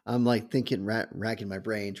 Like I'm like thinking, racking my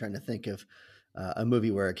brain, trying to think of a movie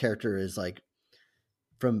where a character is like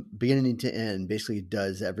from beginning to end, basically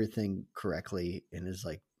does everything correctly, and is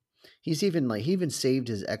like, he even saved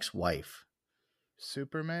his ex-wife.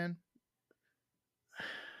 Superman.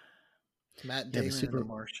 Matt Damon and The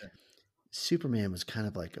Martian. Superman was kind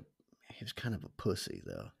of like he was kind of a pussy,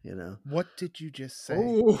 though, you know. What did you just say?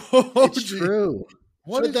 It's true.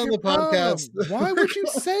 What is your podcast? Why would you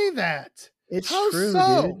say that? It's true,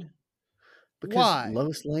 dude. Because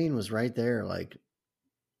Lois Lane was right there, like,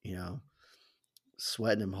 you know,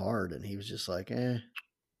 sweating him hard, and he was just like,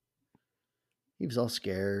 He was all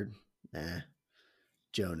scared.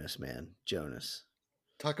 Jonas, man. Jonas.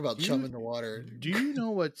 Talk about chum in the water. Do you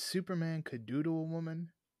know what Superman could do to a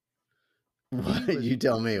woman? What? You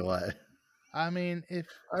tell me what. I mean, if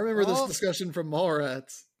I remember this discussion from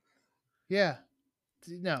Mallrats. Yeah.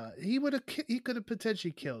 No, he could have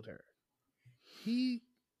potentially killed her. He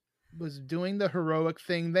was doing the heroic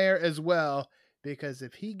thing there as well, because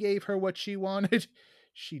if he gave her what she wanted,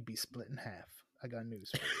 she'd be split in half. I got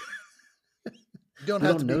news for you. You don't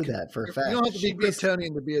know that for a fact. You don't have to be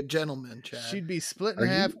Kryptonian to be a gentleman, Chad. She'd be split in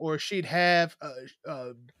half, or she'd have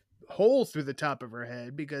a hole through the top of her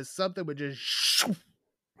head because something would just.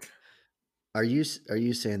 Are you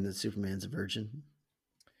saying that Superman's a virgin?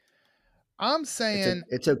 I'm saying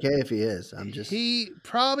it's okay if he is. He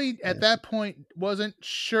probably at that point wasn't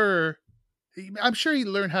sure. I'm sure he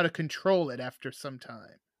learned how to control it after some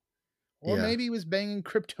time, or maybe he was banging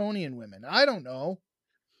Kryptonian women. I don't know.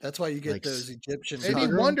 That's why you get like, those Egyptian.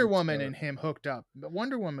 Maybe Wonder Woman and him hooked up. But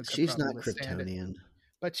Wonder Woman. She's not Kryptonian,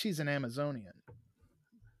 but she's an Amazonian.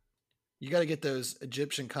 You got to get those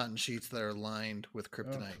Egyptian cotton sheets that are lined with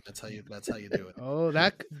kryptonite. Oh. That's how you do it. Oh,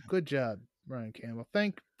 good job, Ryan Campbell.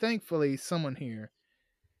 Thankfully, someone here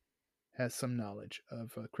has some knowledge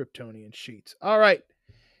of Kryptonian sheets. All right.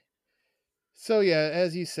 So yeah,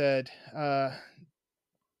 as you said,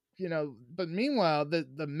 you know, but meanwhile,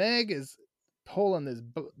 the Meg is pulling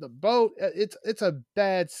the boat. It's a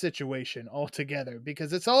bad situation altogether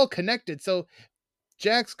because it's all connected. So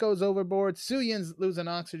Jax goes overboard. Su Yin's losing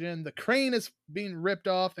oxygen. The crane is being ripped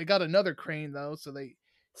off. They got another crane though, so they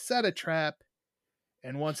set a trap.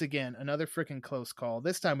 And once again, another freaking close call.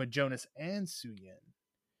 This time with Jonas and Su Yin.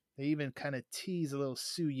 They even kind of tease a little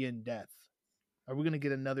Su Yin death. Are we gonna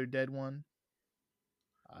get another dead one?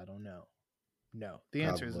 I don't know. No, the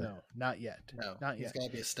answer is no, not yet. No, not yet. He's got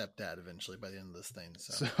to be a stepdad eventually by the end of this thing.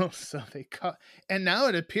 So they caught, and now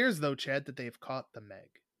it appears though, Chad, that they've caught the Meg.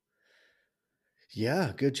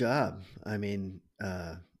 Yeah, good job. I mean,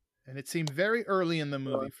 and it seemed very early in the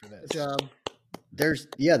movie for this. Good job. There's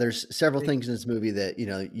several things in this movie that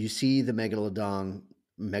you see the megalodon.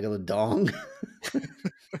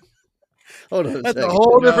 Hold on, that's a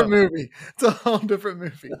whole different movie. It's a whole different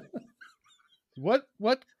movie. What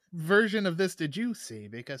version of this did you see?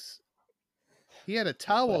 Because he had a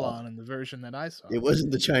towel on in the version that I saw. It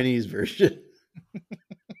wasn't the Chinese version.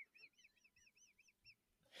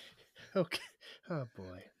 Okay. Oh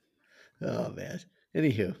boy. Oh man.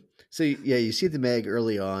 Anywho, so yeah, you see the Meg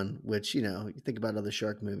early on, which you think about other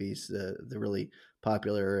shark movies, the really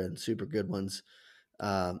popular and super good ones.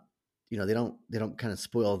 They don't kind of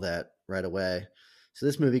spoil that right away. So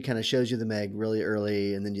this movie kind of shows you the Meg really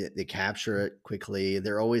early, and then they capture it quickly.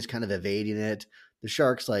 They're always kind of evading it. The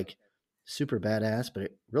shark's like super badass, but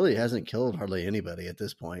it really hasn't killed hardly anybody at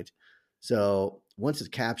this point. So once it's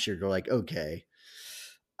captured, they're like, okay,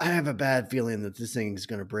 I have a bad feeling that this thing is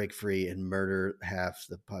going to break free and murder half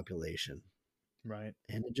the population. Right.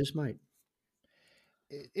 And it just might.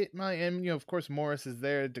 It might, and of course, Morris is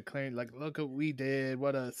there declaring, like, look what we did,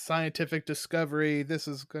 what a scientific discovery, this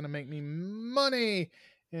is gonna make me money.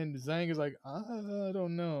 And Zhang is like, I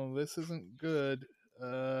don't know, this isn't good.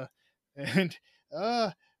 And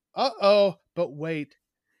uh-oh, but wait,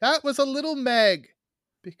 that was a little Meg,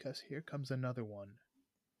 because here comes another one,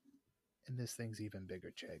 and this thing's even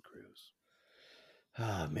bigger. Chad Cruz.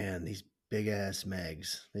 Oh man, these big ass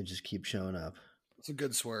Megs, they just keep showing up. It's a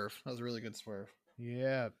good swerve. That was a really good swerve.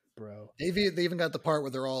 Yeah, bro. They even got the part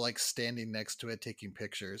where they're all like standing next to it taking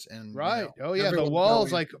pictures, and right. Oh yeah, the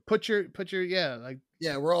walls going, like put your yeah, like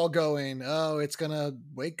yeah, we're all going, oh, it's gonna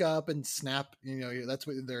wake up and snap. That's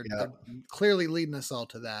what they're clearly leading us all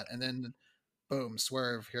to that, and then boom,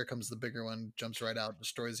 swerve. Here comes the bigger one, jumps right out,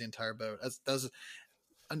 destroys the entire boat. That's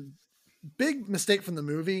a big mistake from the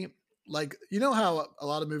movie. Like, how a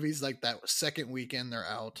lot of movies like that second weekend they're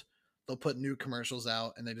out, they'll put new commercials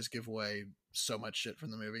out and they just give away so much shit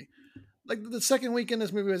from the movie. Like the second weekend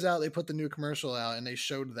this movie was out, they put the new commercial out and they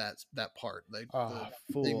showed that part. They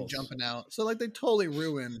jumping out. So like they totally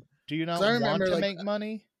ruined. Do you not want to make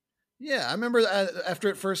money? Yeah, I remember after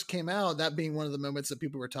it first came out, that being one of the moments that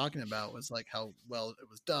people were talking about was like how well it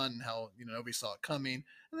was done, how nobody saw it coming,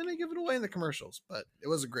 and then they give it away in the commercials. But it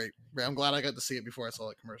was a great. I'm glad I got to see it before I saw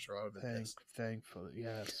that commercial. I would have been pissed. Thankfully,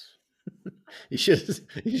 yes. You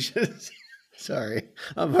should. Sorry,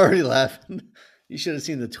 I'm already laughing. You should have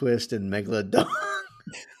seen the twist in Megalodon.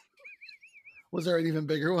 Was there an even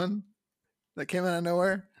bigger one that came out of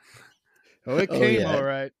nowhere? Oh, it came all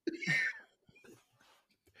right.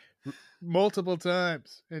 Multiple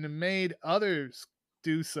times, and it made others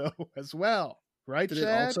do so as well. Right, Did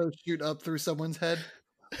Chad? it also shoot up through someone's head?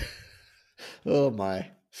 Oh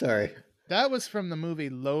my! Sorry. That was from the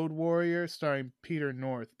movie Load Warrior, starring Peter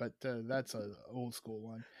North, but that's an old school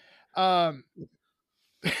one. Yeah.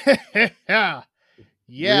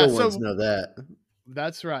 Real ones know that.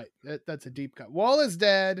 That's right. That's a deep cut. Wall is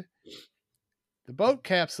dead. The boat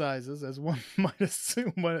capsizes, as one might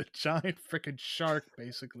assume, when a giant freaking shark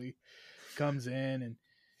basically comes in and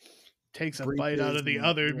takes a bite out of the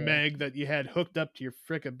other Meg that you had hooked up to your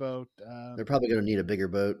frickin' boat. They're probably going to need a bigger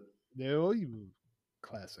boat. No,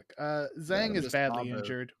 classic. Zhang is badly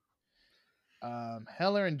injured.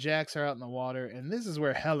 Heller and Jax are out in the water, and this is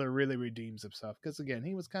where Heller really redeems himself, because again,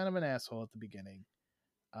 he was kind of an asshole at the beginning,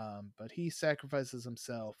 but he sacrifices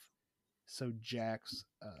himself so Jax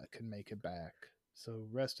can make it back. So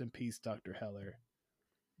rest in peace, Dr. Heller.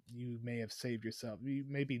 You may have saved yourself. You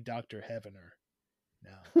may be Dr. Heavener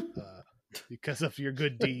now because of your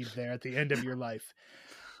good deed there at the end of your life.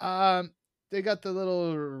 They got the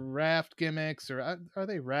little raft gimmicks, or are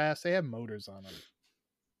they rafts? They have motors on them.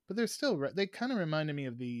 But they're still, they kind of reminded me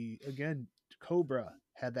of Cobra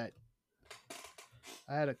had that.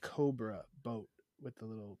 I had a Cobra boat with the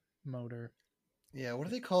little motor. Yeah, what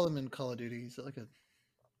do they call them in Call of Duty? Is it like a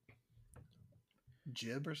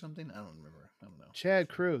jib or something? I don't remember. I don't know. Chad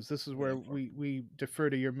Cruz, this is where we defer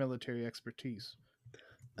to your military expertise.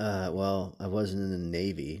 Well, I wasn't in the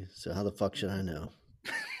Navy, so how the fuck should I know?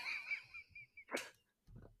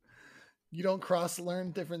 You don't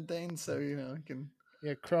cross-learn different things, so you can...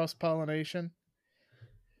 Yeah, cross-pollination.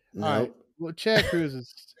 No. All right. Well, Chad Cruz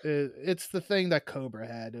it's the thing that Cobra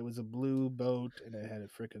had. It was a blue boat, and it had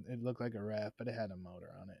it looked like a raft, but it had a motor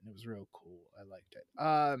on it, and it was real cool. I liked it.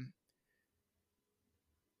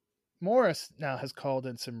 Morris now has called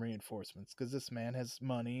in some reinforcements, because this man has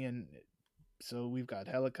money, and so we've got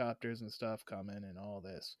helicopters and stuff coming and all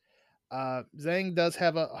this. Zhang does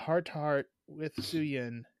have a heart-to-heart with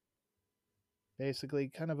Suyin. Basically,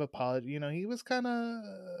 kind of apology. He was kind of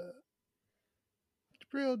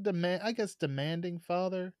real demanding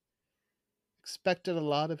father. Expected a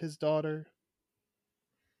lot of his daughter.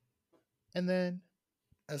 And then,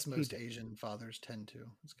 as most Asian fathers tend to,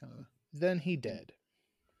 it's kind of. Then he did.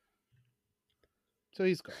 So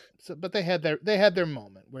he's gone. But they had their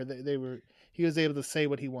moment where he was able to say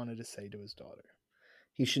what he wanted to say to his daughter.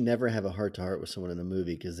 He should never have a heart-to-heart with someone in the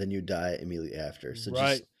movie, because then you die immediately after. So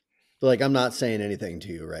right. Just, like, I'm not saying anything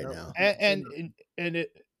to you right now. And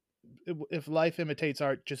if life imitates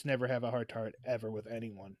art, just never have a heart-to-heart ever with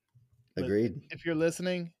anyone. Agreed. But if you're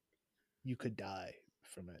listening, you could die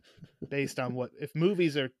from it. Based on if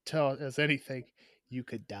movies are taught us anything, you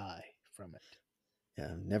could die from it.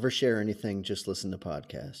 Yeah, never share anything. Just listen to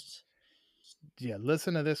podcasts. Yeah,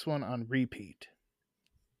 listen to this one on repeat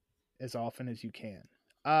as often as you can.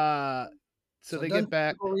 So they get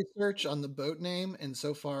back. Research on the boat name, and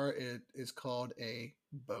so far it is called a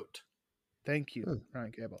boat. Thank you,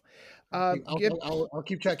 Ryan Campbell. I'll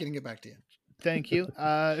keep checking and get back to you. Thank you.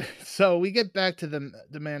 So we get back to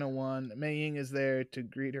the Man of One. Mei Ying is there to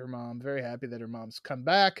greet her mom. Very happy that her mom's come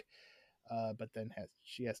back, but then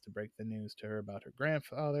she has to break the news to her about her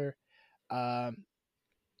grandfather. And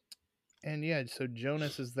yeah, so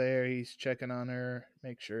Jonas is there. He's checking on her,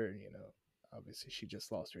 make sure, obviously she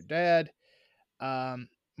just lost her dad.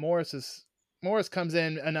 Morris comes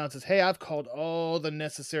in, announces, "Hey, I've called all the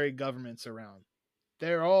necessary governments around.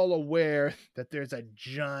 They're all aware that there's a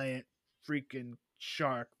giant freaking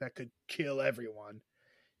shark that could kill everyone.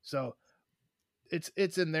 So it's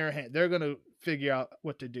in their hand. They're going to figure out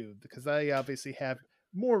what to do because they obviously have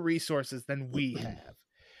more resources than we have.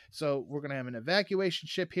 So we're going to have an evacuation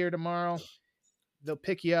ship here tomorrow. They'll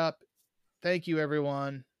pick you up. Thank you,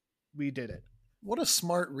 everyone. We did it." What a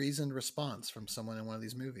smart, reasoned response from someone in one of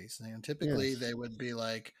these movies. Typically they would be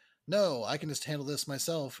like, "No, I can just handle this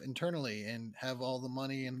myself internally and have all the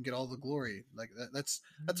money and get all the glory." Like that's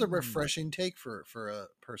a refreshing take for a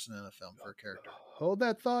person in a film, for a character. Hold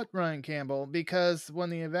that thought, Ryan Campbell, because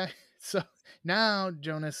when so now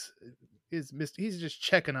Jonas he's just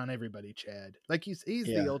checking on everybody, Chad. Like he's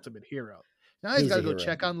the ultimate hero. Now he's got to go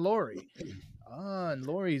check on Lori. And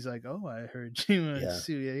Lori's like, "Oh, I heard you and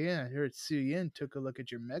Su Yin. I heard Su Yin took a look at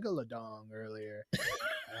your megalodon earlier."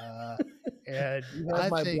 And I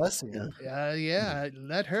think, blessing.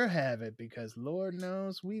 Let her have it because Lord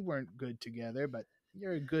knows we weren't good together, but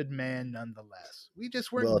you're a good man nonetheless. We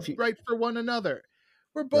just weren't right for one another.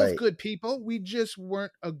 We're both good people. We just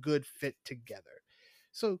weren't a good fit together.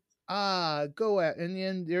 So go at, and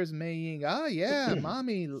then there's Mei Ying.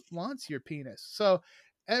 Mommy wants your penis. So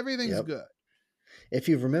everything's good. If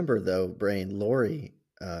you remember, though, Brain, Lori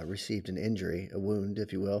received an injury, a wound,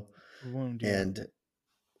 if you will. And,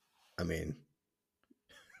 I mean,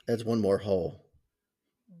 that's one more hole.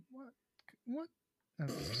 What?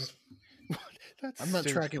 I'm not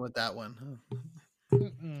tracking with that one.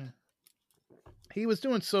 He was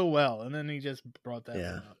doing so well, and then he just brought that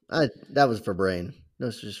one up. That was for Brain.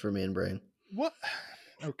 That's just for me and Brain. What?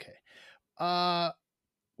 Okay.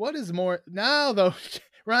 What is more now, though?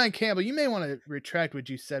 Ryan Campbell, you may want to retract what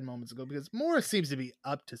you said moments ago because Morris seems to be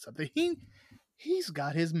up to something. He's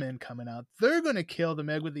got his men coming out. They're going to kill the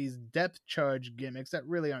Meg with these depth charge gimmicks that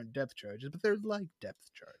really aren't depth charges, but they're like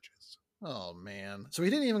depth charges. Oh, man. So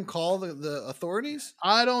he didn't even call the authorities?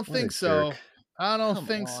 I don't think so. I don't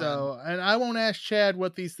think so. And I won't ask Chad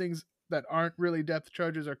what these things that aren't really depth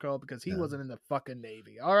charges are called because he wasn't in the fucking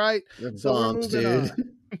Navy. All right? So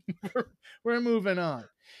we're moving on.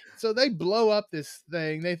 So they blow up this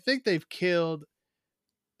thing. They think they've killed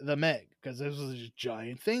the Meg because this was a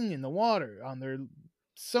giant thing in the water on their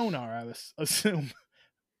sonar, I would assume.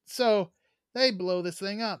 So they blow this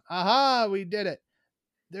thing up. Aha, we did it.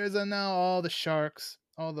 There's now all the sharks,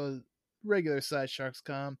 all the regular size sharks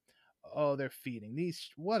come. Oh, they're feeding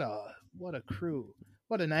these. What a crew.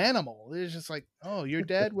 What an animal. It's just like, oh, you're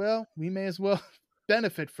dead? Well, we may as well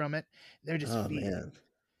benefit from it. They're just feeding.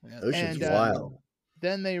 Man. Ocean's wild.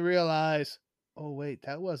 Then they realize, oh, wait,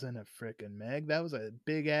 that wasn't a frickin' Meg. That was a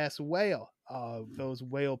big-ass whale. Oh, those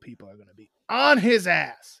whale people are going to be on his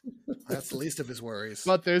ass. That's the least of his worries.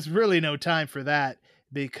 But there's really no time for that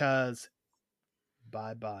because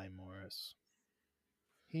bye-bye, Morris.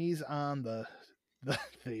 He's on the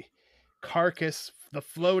carcass, the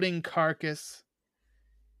floating carcass,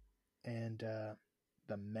 and the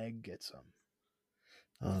Meg gets him.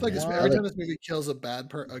 Every time this movie kills a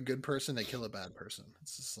good person, they kill a bad person.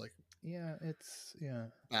 It's just like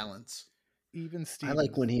balance. Even Steve. I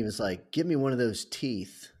like when he was like, "Give me one of those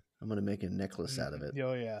teeth. I'm gonna make a necklace out of it."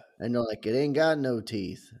 Oh yeah. And they're like, "It ain't got no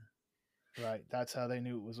teeth." Right. That's how they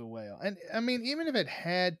knew it was a whale. And I mean, even if it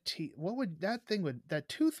had teeth, that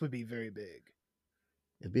tooth would be very big.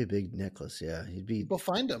 It'd be a big necklace. Yeah, he'd be. People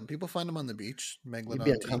find them on the beach. He'd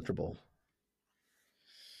be uncomfortable.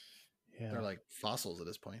 Yeah. They're like fossils at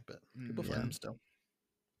this point, but people find them still.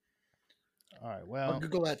 All right, well, I'll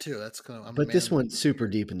Google that too. That's kind of. But this one's super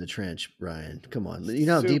deep in the trench, Brian. Come on, you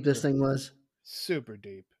know how deep this thing was? Super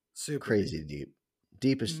deep. Super crazy deep.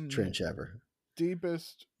 Deepest trench ever.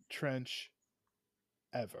 Deepest trench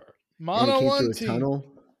ever. Mono one team. Tunnel.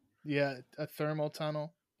 Yeah, a thermal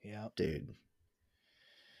tunnel. Yeah, dude.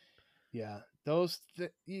 Yeah, a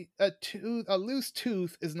loose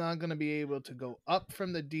tooth is not going to be able to go up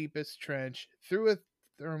from the deepest trench through a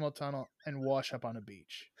thermal tunnel and wash up on a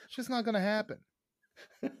beach. It's just not going to happen.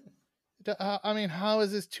 I mean, how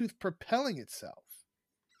is this tooth propelling itself?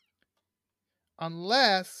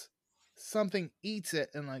 Unless something eats it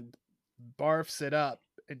and like barfs it up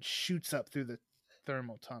and shoots up through the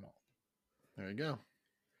thermal tunnel. There you go.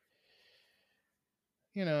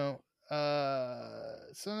 You know,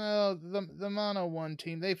 so now the Mono 1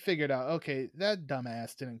 team, they figured out, okay, that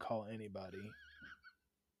dumbass didn't call anybody.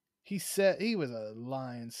 He said he was a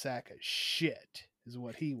lying sack of shit, is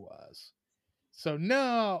what he was. So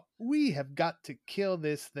now we have got to kill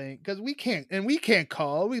this thing because we can't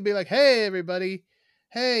call. We'd be like, hey, everybody.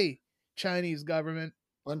 Hey, Chinese government.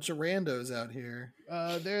 Bunch of randos out here.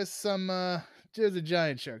 There's a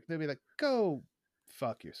giant shark. They'd be like, go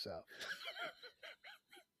fuck yourself.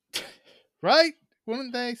 Right?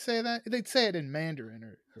 Wouldn't they say that? They'd say it in Mandarin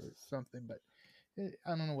or something, but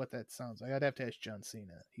I don't know what that sounds like. I'd have to ask John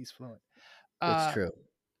Cena. He's fluent. It's true.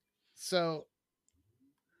 So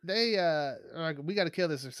they like, we got to kill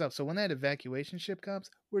this ourselves. So when that evacuation ship comes,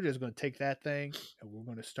 we're just going to take that thing and we're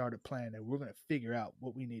going to start a plan and we're going to figure out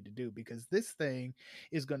what we need to do because this thing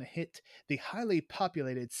is going to hit the highly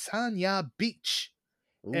populated Sanya Beach.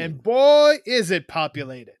 Ooh. And boy, is it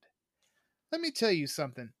populated. Let me tell you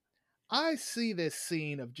something. I see this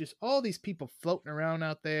scene of just all these people floating around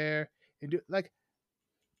out there and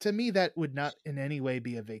to me, that would not in any way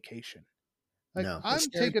be a vacation. Like, no, I'm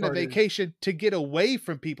taking a vacation to get away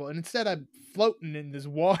from people, and instead I'm floating in this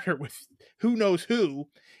water with who knows who.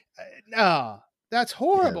 Nah, that's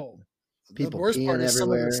horrible. Yeah. People the worst part is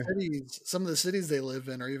some of the cities they live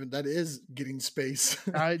in, or even that is getting space.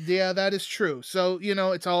 Yeah, that is true. So,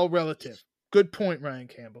 it's all relative. Good point, Ryan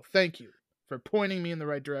Campbell. Thank you for pointing me in the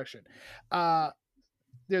right direction.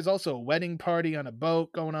 There's also a wedding party on a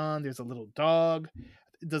boat going on. There's a little dog.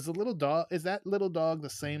 Is that little dog the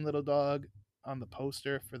same little dog on the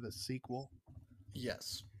poster for the sequel?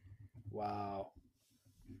 Yes. Wow.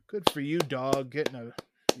 Good for you, dog. Getting a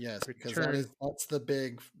yes, return. Because that's the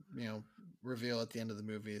big, reveal at the end of the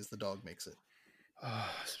movie is the dog makes it.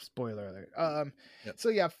 Spoiler alert. Yep. So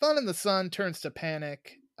yeah, fun in the sun turns to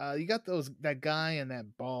panic. You got that guy and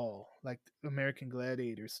that ball, like American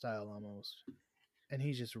Gladiator style almost, and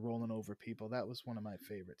he's just rolling over people. That was one of my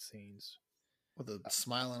favorite scenes. With a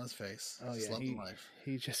smile on his face. Oh yeah,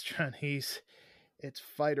 he's just trying. It's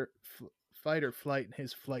fight or flight, and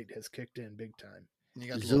his flight has kicked in big time.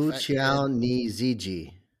 Zhu Qiao Ni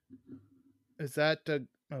Ziji. Is that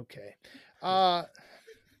okay?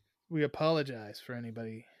 We apologize for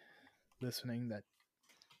anybody listening that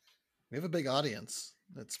we have a big audience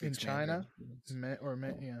that speaks in China,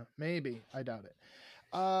 maybe I doubt it.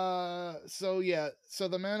 So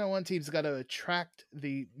the Mono 1 team's got to attract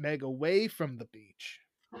the Meg away from the beach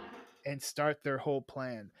and start their whole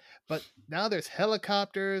plan. But now there's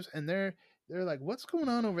helicopters and they're like, what's going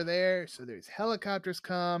on over there? So there's helicopters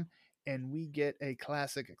come and we get a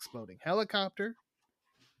classic exploding helicopter.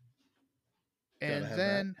 And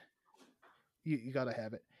then you gotta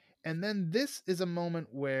have it. And then this is a moment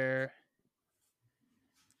where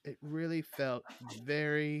it really felt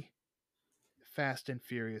very Fast and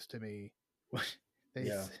Furious to me.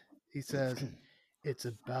 He says, it's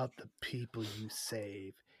about the people you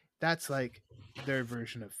save. That's like their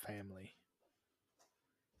version of family.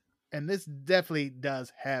 And this definitely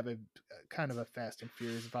does have a kind of a Fast and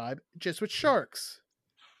Furious vibe, just with sharks.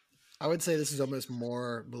 I would say this is almost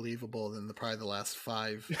more believable than probably the last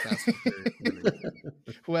 5 Fast and Furious movies.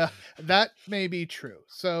 Well, that may be true.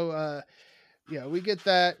 So, we get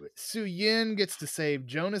that. Su Yin gets to save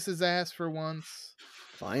Jonas's ass for once.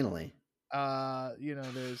 Finally.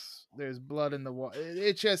 There's blood in the water.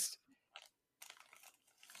 It just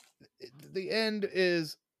the end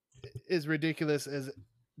is ridiculous as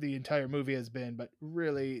the entire movie has been, but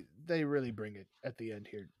really they really bring it at the end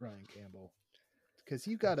here, Ryan Campbell, because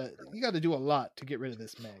you gotta do a lot to get rid of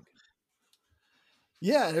this Meg.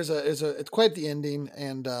 Yeah, it's quite the ending,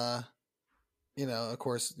 and of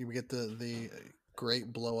course we get the great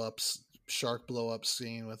shark blow up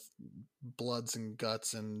scene with bloods and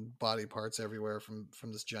guts and body parts everywhere from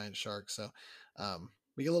this giant shark. So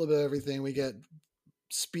we get a little bit of everything. We get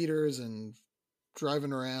speeders and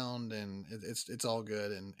driving around, and it's all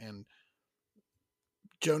good. And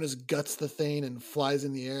Jonas guts the thing and flies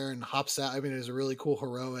in the air and hops out. I mean, there's a really cool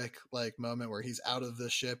heroic moment where he's out of the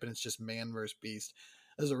ship and it's just man versus beast.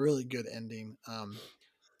 There's a really good ending.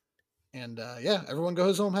 Everyone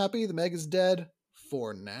goes home happy. The Meg is dead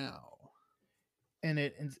for now. And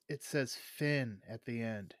it says Finn at the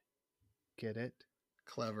end. Get it?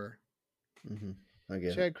 Clever. Mm-hmm. I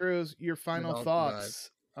get Chad Cruz, your final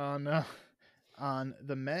thoughts on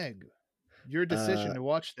the Meg. Your decision to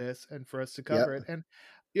watch this and for us to cover it. And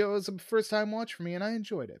it was a first time watch for me, and I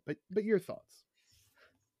enjoyed it. But your thoughts?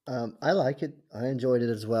 I like it. I enjoyed it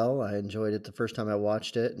as well. I enjoyed it the first time I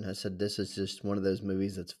watched it, and I said this is just one of those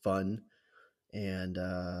movies that's fun, and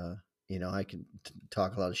I can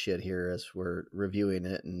talk a lot of shit here as we're reviewing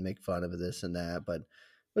it and make fun of this and that, but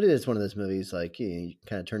it is one of those movies like you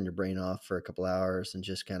kind of turn your brain off for a couple hours and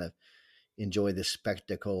just kind of enjoy the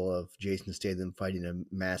spectacle of Jason Statham fighting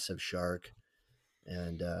a massive shark,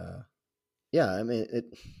 and yeah, I mean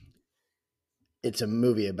it's a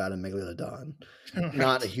movie about a megalodon,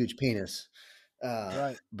 not a huge penis.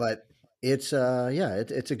 Right. But it's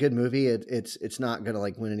it's a good movie. It's not gonna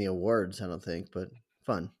like win any awards, I don't think, but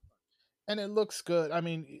fun. And it looks good. I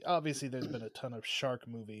mean, obviously, there's been a ton of shark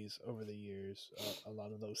movies over the years. A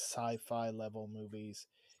lot of those sci-fi level movies.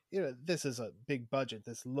 This is a big budget.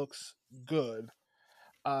 This looks good.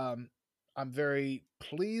 Um, I'm very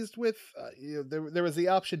pleased with. There was the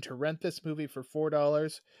option to rent this movie for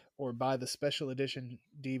 $4 or buy the special edition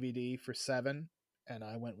DVD for $7, and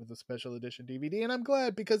I went with the special edition DVD, and I'm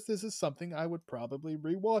glad because this is something I would probably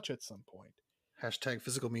rewatch at some point. Hashtag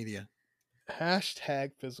physical media.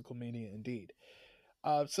 Hashtag physical media, indeed.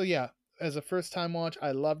 So yeah, as a first time watch,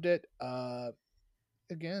 I loved it.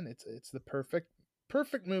 Again, it's the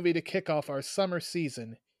perfect movie to kick off our summer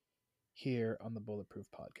season here on the Bulletproof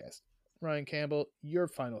Podcast. Ryan Campbell, your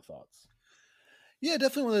final thoughts. Yeah,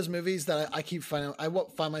 definitely one of those movies that I keep finding. I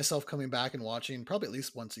won't find myself coming back and watching probably at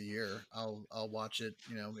least once a year. I'll watch it.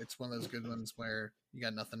 It's one of those good ones where you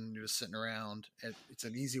got nothing to do, just sitting around. It's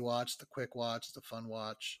an easy watch, it's a quick watch, it's a fun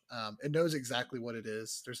watch. It knows exactly what it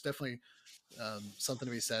is. There's definitely something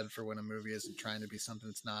to be said for when a movie isn't trying to be something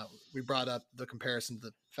it's not. We brought up the comparison to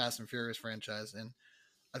the Fast and Furious franchise, and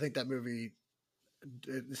I think that movie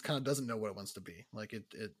it just kind of doesn't know what it wants to be. Like it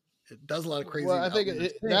does a lot of crazy. Well, I think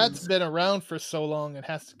that's been around for so long, it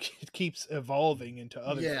keeps evolving into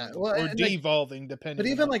other things, or devolving, depending. But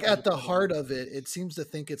even like at the heart of it, it seems to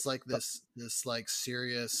think it's like this like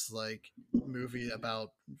serious like movie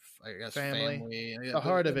about, I guess, family. The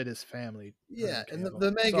heart of it is family. Yeah, and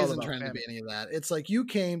the Meg isn't trying to be any of that. It's like you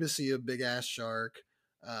came to see a big ass shark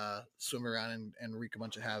swim around and wreak a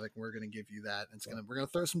bunch of havoc, and we're going to give you that. We're going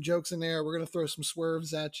to throw some jokes in there, we're going to throw some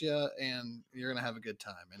swerves at you, and you're going to have a good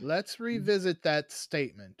time. And let's revisit that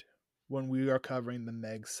statement when we are covering the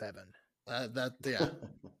Meg 7. Yeah.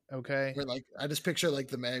 Okay. Where like I just picture like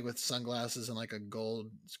the Meg with sunglasses and like a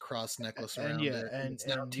gold cross necklace around it. And it's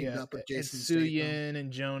now teamed up with Jason Statham.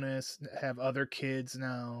 And Jonas have other kids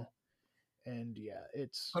now. And yeah,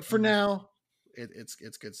 but for now, it's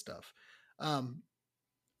good stuff.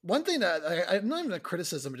 One thing that I'm not even a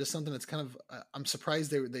criticism, but just something that's kind of I'm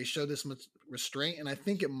surprised they show this much restraint, and I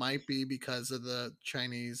think it might be because of the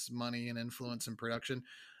Chinese money and influence in production.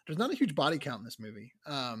 There's not a huge body count in this movie.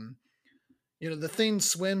 The thing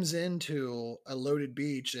swims into a loaded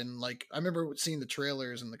beach, and like I remember seeing the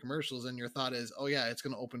trailers and the commercials, and your thought is, oh yeah, it's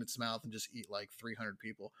going to open its mouth and just eat like 300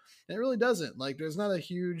 people. And it really doesn't. Like there's not a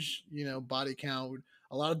huge body count.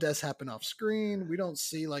 A lot of deaths happen off screen. We don't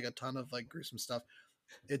see like a ton of like gruesome stuff.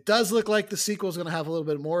 It does look like the sequel is going to have a little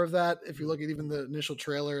bit more of that. If you look at even the initial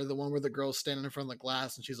trailer, the one where the girl's standing in front of the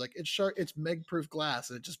glass and she's like, it's Meg-proof glass,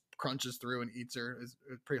 and it just crunches through and eats her, is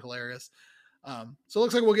pretty hilarious. So it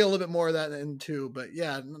looks like we'll get a little bit more of that in too. But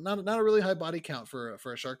yeah, not a really high body count for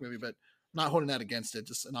a shark movie, but not holding that against it.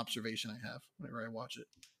 Just an observation I have whenever I watch it.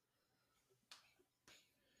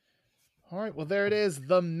 All right, well, there it is.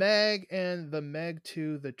 The Meg and the Meg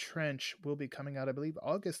 2, The Trench, will be coming out, I believe,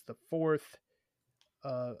 August the 4th.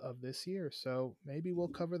 Of this year, so maybe we'll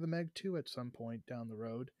cover the Meg 2 at some point down the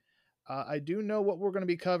road. I do know what we're going to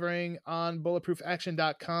be covering on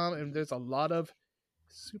bulletproofaction.com, and there's a lot of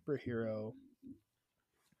superhero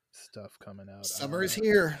stuff coming out. Summer is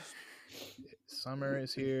here. Summer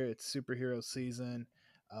is here. It's superhero season.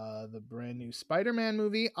 The brand new Spider-Man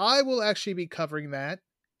movie. I will actually be covering that.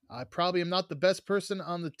 I probably am not the best person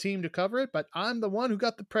on the team to cover it, but I'm the one who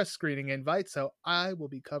got the press screening invite, so I will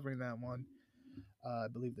be covering that one. I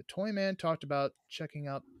believe the Toy Man talked about checking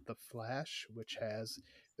out The Flash, which has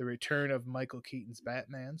the return of Michael Keaton's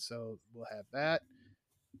Batman, so we'll have that.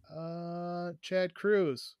 Chad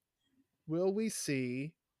Cruz, will we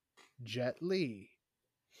see Jet Li?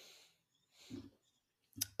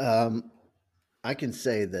 I can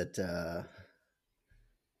say that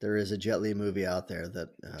there is a Jet Li movie out there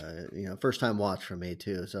that first time watch for me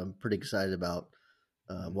too, so I'm pretty excited about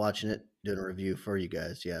watching it, doing a review for you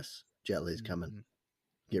guys. Yes, Jet Li's coming. Mm-hmm.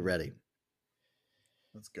 Get ready.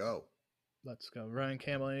 Let's go. Ryan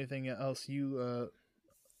Campbell, anything else you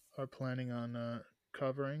are planning on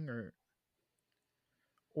covering? Or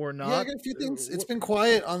or not? Yeah, I got a few things. It's been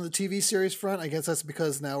quiet on the TV series front. I guess that's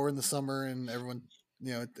because now we're in the summer and everyone,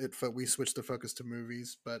 we switched the focus to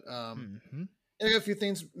movies. But I got a few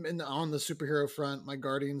things on the superhero front. My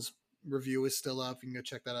Guardians review is still up. You can go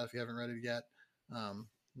check that out if you haven't read it yet.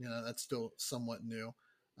 That's still somewhat new.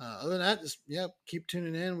 Other than that, just keep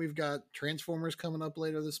tuning in. We've got Transformers coming up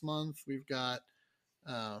later this month. We've got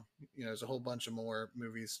there's a whole bunch of more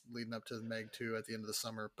movies leading up to the Meg 2 at the end of the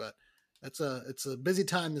summer. But it's a busy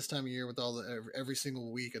time this time of year with every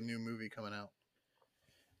single week a new movie coming out.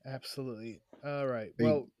 Absolutely. All right.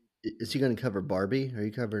 Is he going to cover Barbie? Are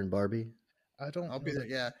you covering Barbie? I'll be there.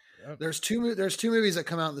 Yeah. There's two movies that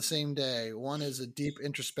come out the same day. One is a deep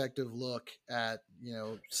introspective look at,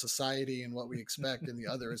 society and what we expect. And the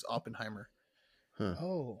other is Oppenheimer. Huh.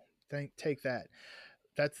 Oh, take that.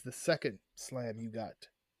 That's the second slam you got.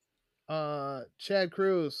 Chad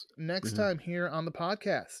Cruz, next time here on the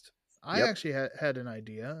podcast, I actually had an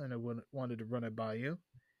idea and I wanted to run it by you.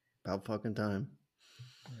 About fucking time.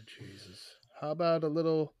 Oh, Jesus. How about a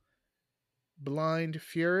little Blind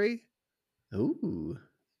Fury? Ooh.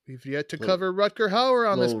 We've yet to cover Rutger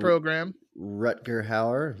Hauer on this program. Rutger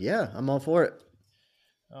Hauer. Yeah, I'm all for it.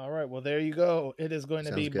 All right. Well, there you go. It is going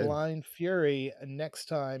to be good. Blind Fury next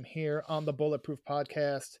time here on the Bulletproof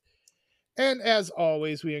Podcast. And as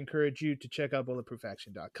always, we encourage you to check out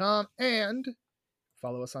bulletproofaction.com and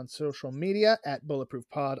follow us on social media at Bulletproof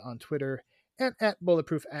Pod on Twitter and at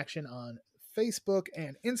Bulletproof Action on Facebook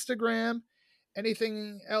and Instagram.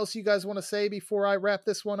 Anything else you guys want to say before I wrap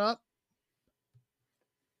this one up?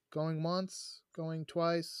 Going once, going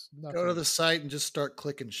twice. Nothing. Go to the site and just start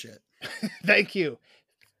clicking shit. Thank you.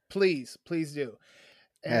 Please do.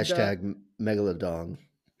 And, # Megalodon.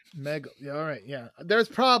 All right, yeah. There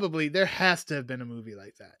has to have been a movie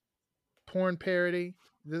like that. Porn parody.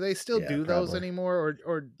 Do they still do those anymore,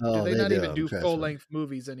 or do they not even do full length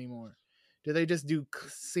movies anymore? Do they just do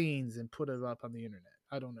scenes and put it up on the internet?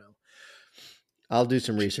 I don't know. I'll do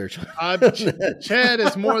some research. Chad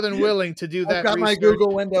is more than willing to do that. I've got my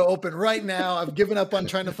Google window open right now. I've given up on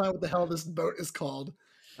trying to find what the hell this boat is called.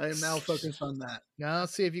 I am now focused on that. Now I'll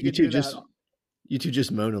see if you can do that. You two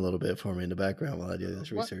just moan a little bit for me in the background while I do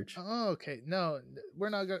this research. Oh, okay. No, we're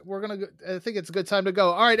not going. We're going to go. I think it's a good time to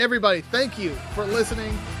go. All right, everybody. Thank you for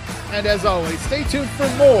listening. And as always, stay tuned for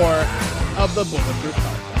more of the Bulletproof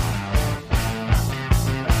Podcast.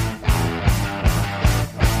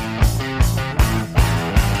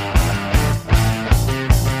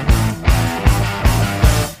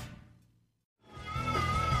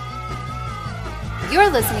 You're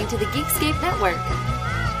listening to the Geekscape Network.